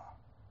you,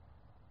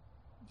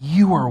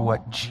 you are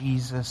what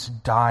Jesus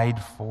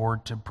died for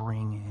to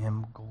bring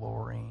him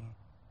glory.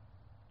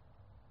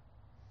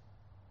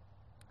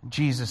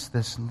 Jesus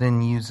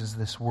then uses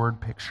this word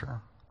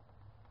picture,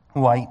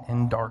 light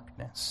and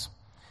darkness.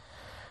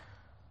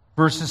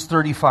 Verses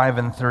 35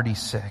 and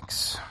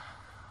 36.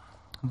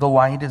 The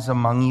light is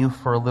among you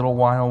for a little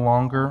while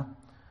longer.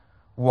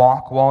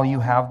 Walk while you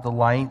have the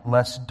light,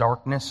 lest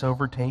darkness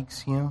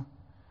overtakes you.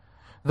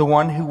 The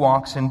one who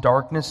walks in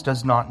darkness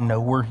does not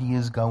know where he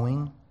is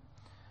going.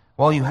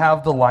 While you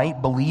have the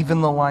light, believe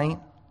in the light,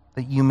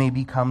 that you may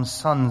become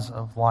sons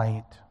of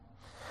light.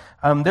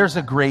 There's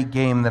a great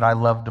game that I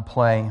love to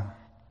play.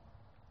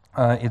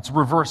 It's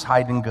reverse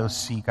hide and go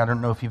seek. I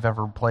don't know if you've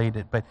ever played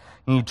it, but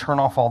you turn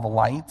off all the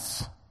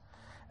lights,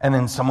 and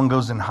then someone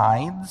goes and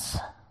hides,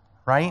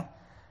 right?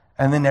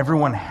 And then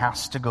everyone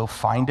has to go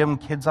find him.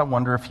 Kids, I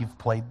wonder if you've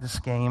played this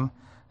game.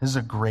 This is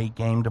a great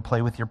game to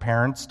play with your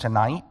parents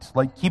tonight.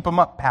 Like, keep them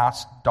up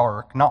past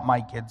dark. Not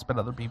my kids, but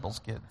other people's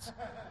kids.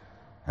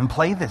 And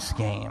play this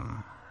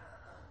game.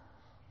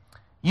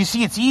 You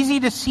see, it's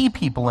easy to see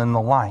people in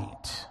the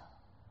light.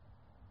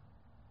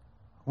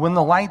 When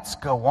the lights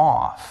go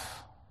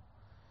off,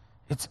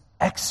 it's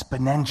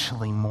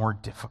exponentially more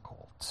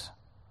difficult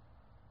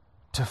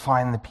to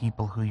find the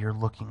people who you're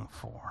looking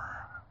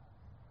for.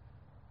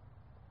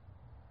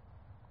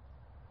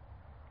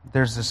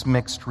 There's this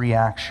mixed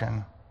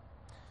reaction.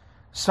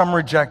 Some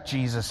reject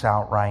Jesus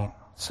outright.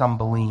 Some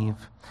believe.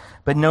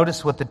 But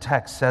notice what the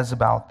text says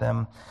about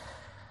them.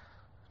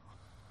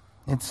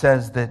 It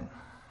says that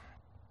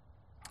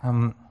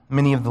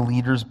many of the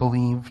leaders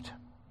believed,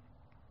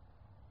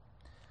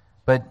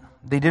 but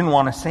they didn't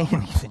want to say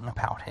anything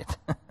about it.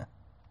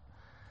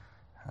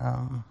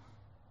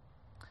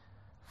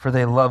 For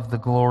they love the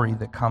glory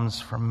that comes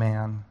from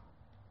man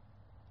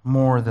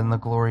more than the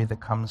glory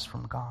that comes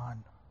from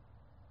God.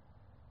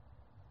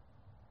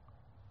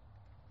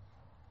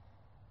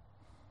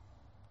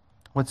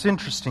 What's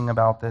interesting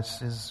about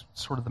this is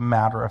sort of the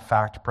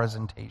matter-of-fact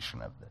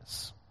presentation of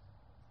this.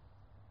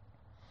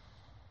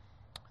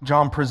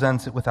 John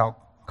presents it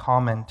without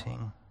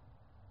commenting.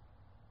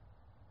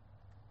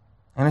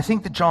 And I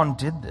think that John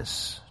did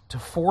this to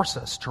force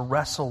us to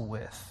wrestle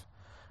with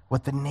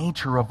what the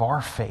nature of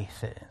our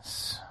faith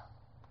is.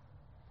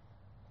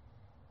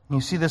 You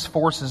see, this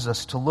forces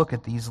us to look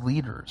at these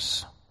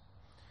leaders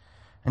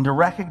and to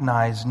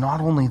recognize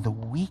not only the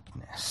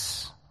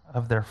weakness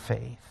of their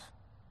faith,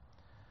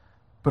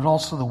 but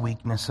also the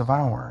weakness of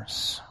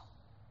ours.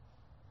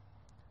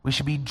 We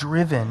should be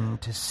driven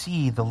to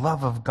see the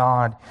love of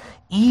God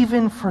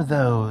even for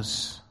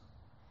those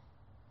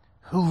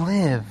who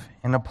live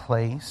in a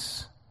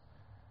place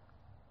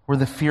where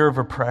the fear of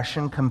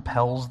oppression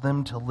compels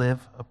them to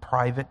live a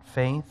private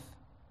faith.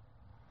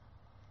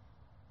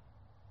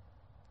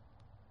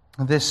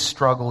 This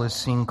struggle is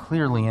seen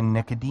clearly in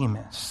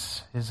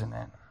Nicodemus, isn't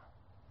it?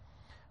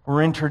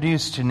 We're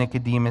introduced to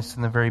Nicodemus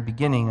in the very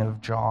beginning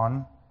of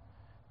John.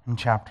 In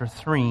chapter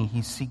 3,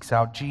 he seeks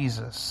out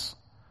Jesus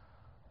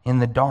in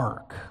the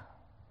dark.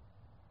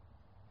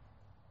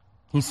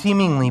 He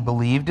seemingly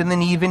believed and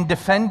then even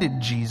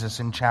defended Jesus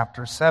in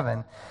chapter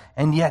 7.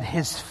 And yet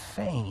his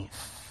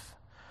faith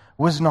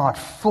was not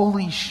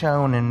fully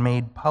shown and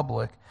made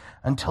public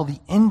until the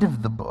end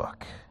of the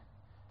book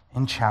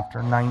in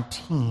chapter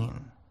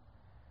 19,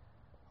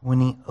 when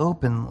he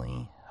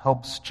openly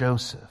helps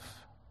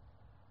Joseph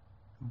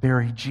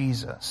bury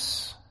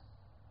Jesus,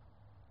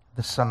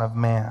 the Son of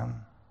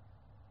Man.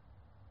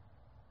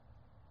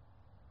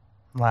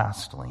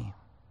 Lastly,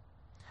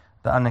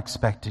 the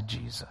unexpected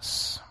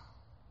Jesus.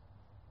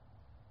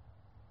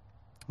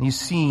 You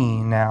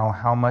see now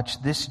how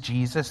much this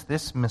Jesus,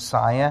 this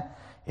Messiah,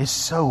 is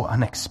so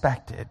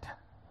unexpected.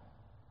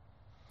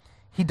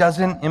 He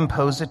doesn't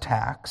impose a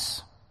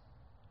tax.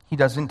 He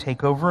doesn't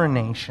take over a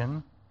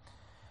nation.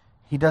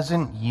 He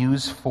doesn't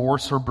use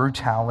force or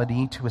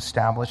brutality to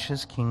establish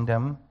his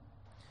kingdom.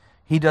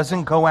 He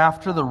doesn't go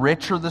after the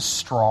rich or the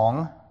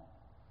strong,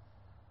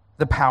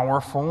 the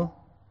powerful,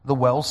 the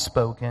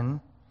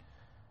well-spoken.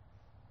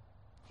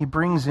 He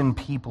brings in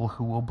people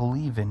who will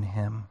believe in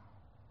him.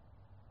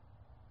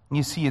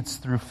 You see, it's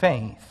through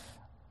faith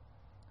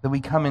that we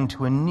come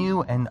into a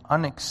new and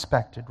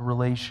unexpected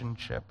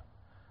relationship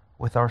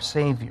with our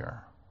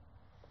Savior.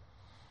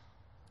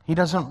 He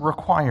doesn't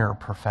require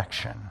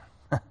perfection.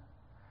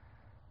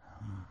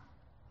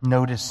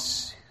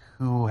 Notice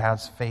who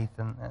has faith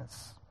in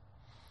this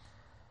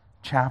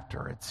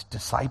chapter. It's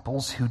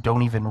disciples who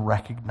don't even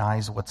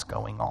recognize what's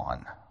going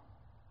on.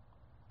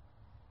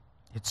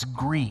 It's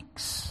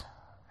Greeks,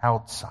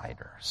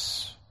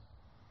 outsiders.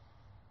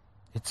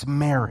 It's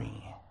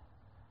Mary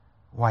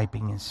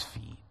wiping his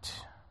feet.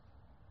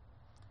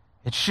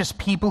 It's just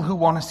people who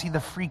want to see the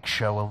freak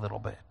show a little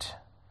bit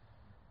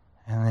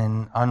and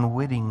then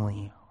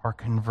unwittingly are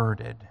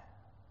converted.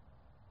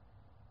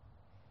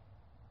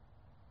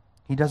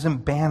 He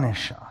doesn't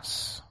banish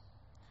us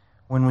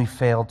when we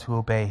fail to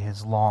obey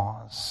his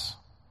laws.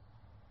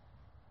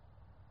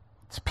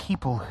 It's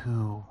people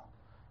who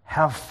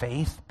have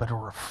faith but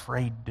are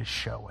afraid to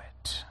show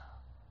it.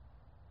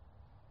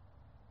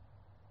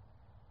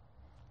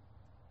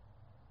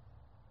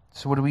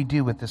 So what do we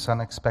do with this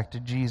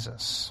unexpected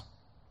Jesus?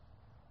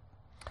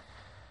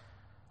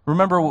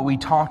 Remember what we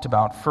talked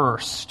about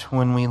first.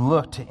 When we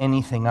look to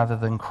anything other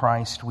than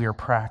Christ, we are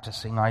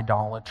practicing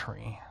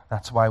idolatry.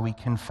 That's why we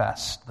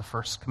confessed the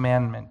first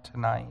commandment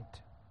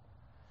tonight.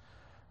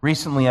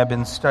 Recently, I've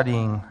been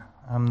studying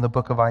the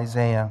book of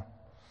Isaiah.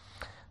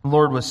 The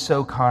Lord was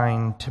so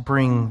kind to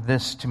bring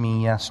this to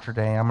me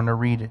yesterday. I'm going to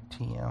read it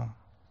to you.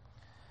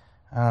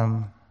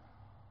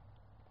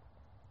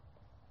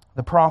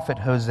 The prophet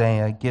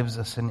Hosea gives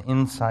us an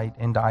insight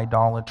into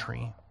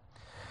idolatry.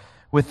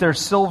 With their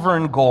silver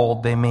and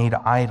gold, they made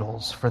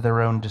idols for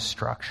their own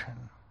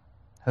destruction.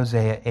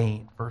 Hosea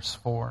 8, verse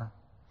 4.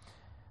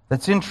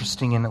 That's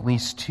interesting in at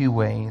least two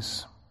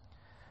ways.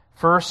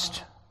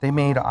 First, they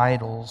made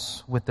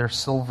idols with their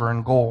silver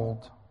and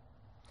gold.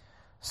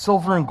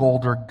 Silver and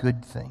gold are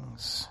good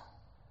things,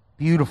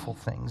 beautiful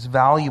things,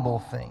 valuable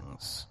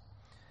things.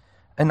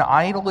 An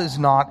idol is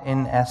not,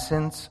 in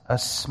essence, a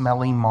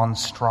smelly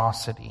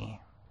monstrosity.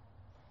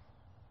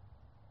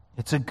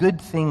 It's a good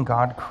thing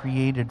God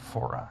created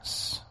for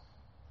us.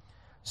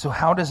 So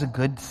how does a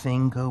good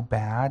thing go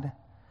bad?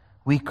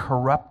 We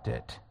corrupt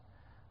it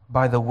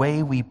by the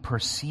way we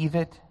perceive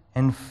it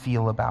and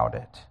feel about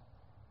it.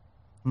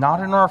 Not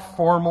in our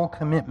formal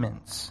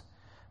commitments,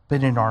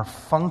 but in our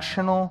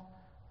functional,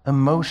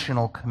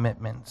 emotional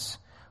commitments.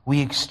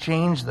 We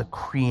exchange the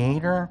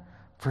Creator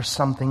for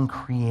something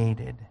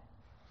created.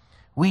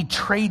 We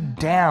trade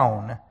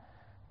down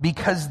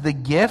because the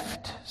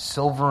gift,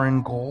 silver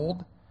and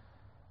gold,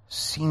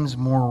 seems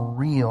more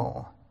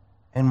real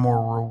and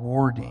more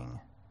rewarding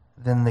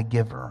than the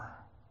giver.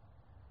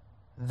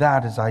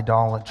 That is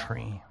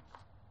idolatry.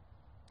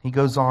 He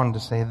goes on to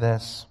say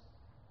this.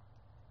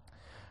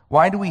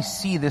 Why do we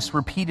see this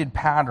repeated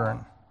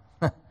pattern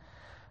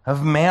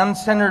of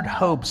man-centered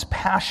hopes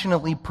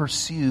passionately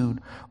pursued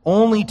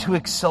only to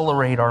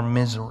accelerate our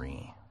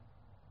misery?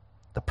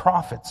 The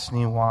prophets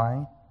knew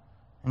why,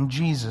 and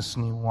Jesus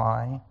knew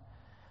why.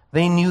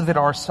 They knew that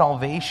our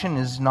salvation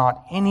is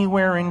not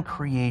anywhere in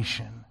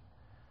creation,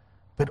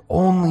 but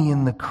only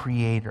in the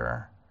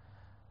Creator.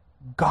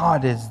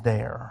 God is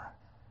there,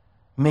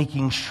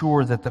 making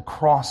sure that the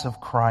cross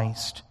of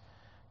Christ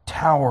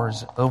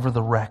towers over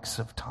the wrecks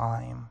of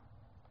time.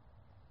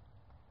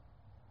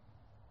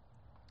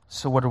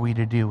 So what are we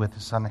to do with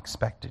this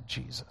unexpected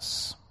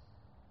Jesus?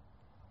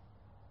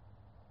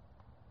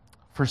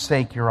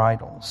 Forsake your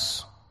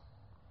idols.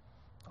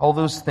 All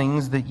those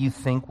things that you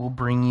think will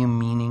bring you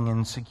meaning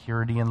and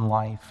security in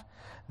life,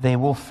 they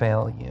will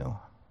fail you.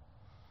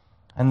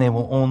 And they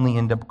will only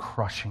end up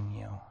crushing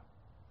you.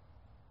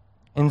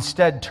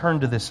 Instead, turn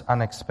to this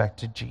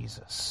unexpected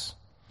Jesus.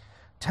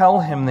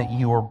 Tell him that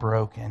you are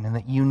broken and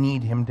that you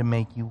need him to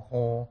make you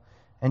whole,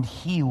 and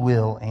he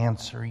will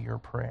answer your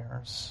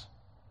prayers.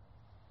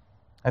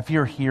 If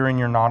you're here and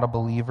you're not a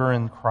believer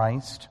in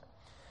Christ,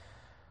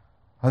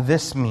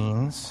 this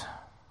means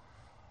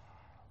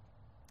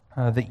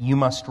that you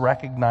must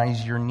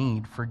recognize your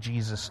need for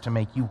Jesus to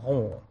make you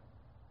whole,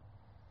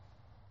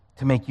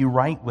 to make you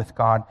right with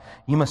God.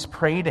 You must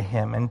pray to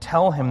him and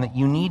tell him that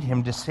you need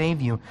him to save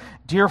you.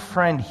 Dear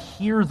friend,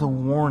 hear the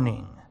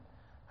warning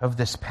of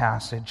this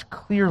passage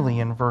clearly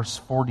in verse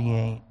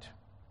 48.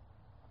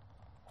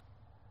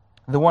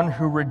 The one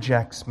who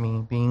rejects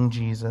me, being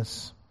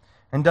Jesus,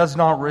 and does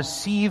not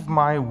receive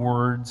my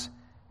words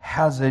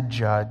has a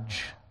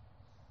judge.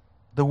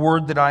 The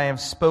word that I have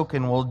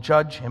spoken will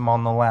judge him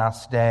on the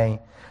last day.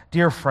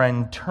 Dear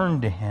friend,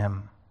 turn to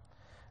him,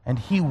 and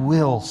he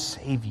will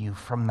save you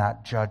from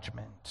that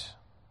judgment.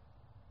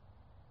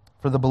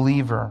 For the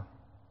believer,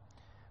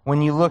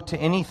 when you look to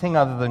anything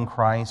other than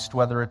Christ,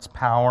 whether it's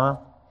power,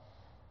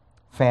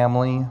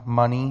 family,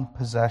 money,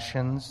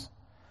 possessions,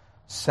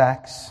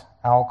 sex,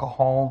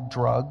 alcohol,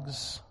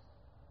 drugs,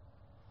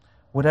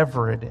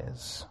 whatever it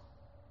is,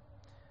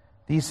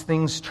 these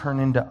things turn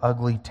into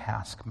ugly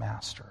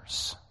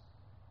taskmasters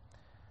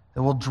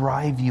that will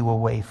drive you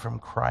away from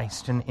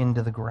Christ and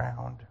into the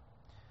ground.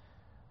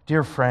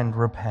 Dear friend,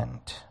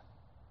 repent.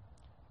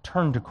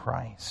 Turn to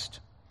Christ.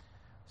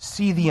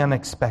 See the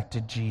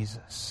unexpected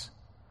Jesus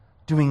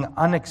doing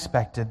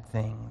unexpected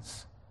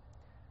things,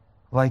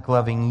 like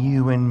loving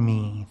you and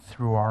me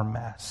through our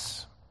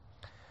mess.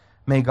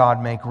 May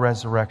God make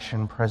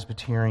Resurrection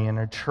Presbyterian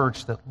a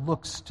church that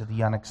looks to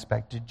the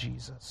unexpected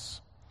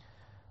Jesus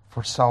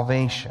for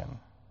salvation,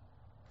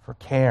 for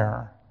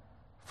care,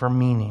 for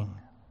meaning.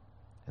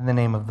 In the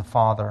name of the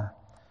Father,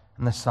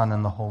 and the Son,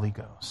 and the Holy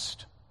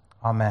Ghost.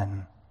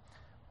 Amen.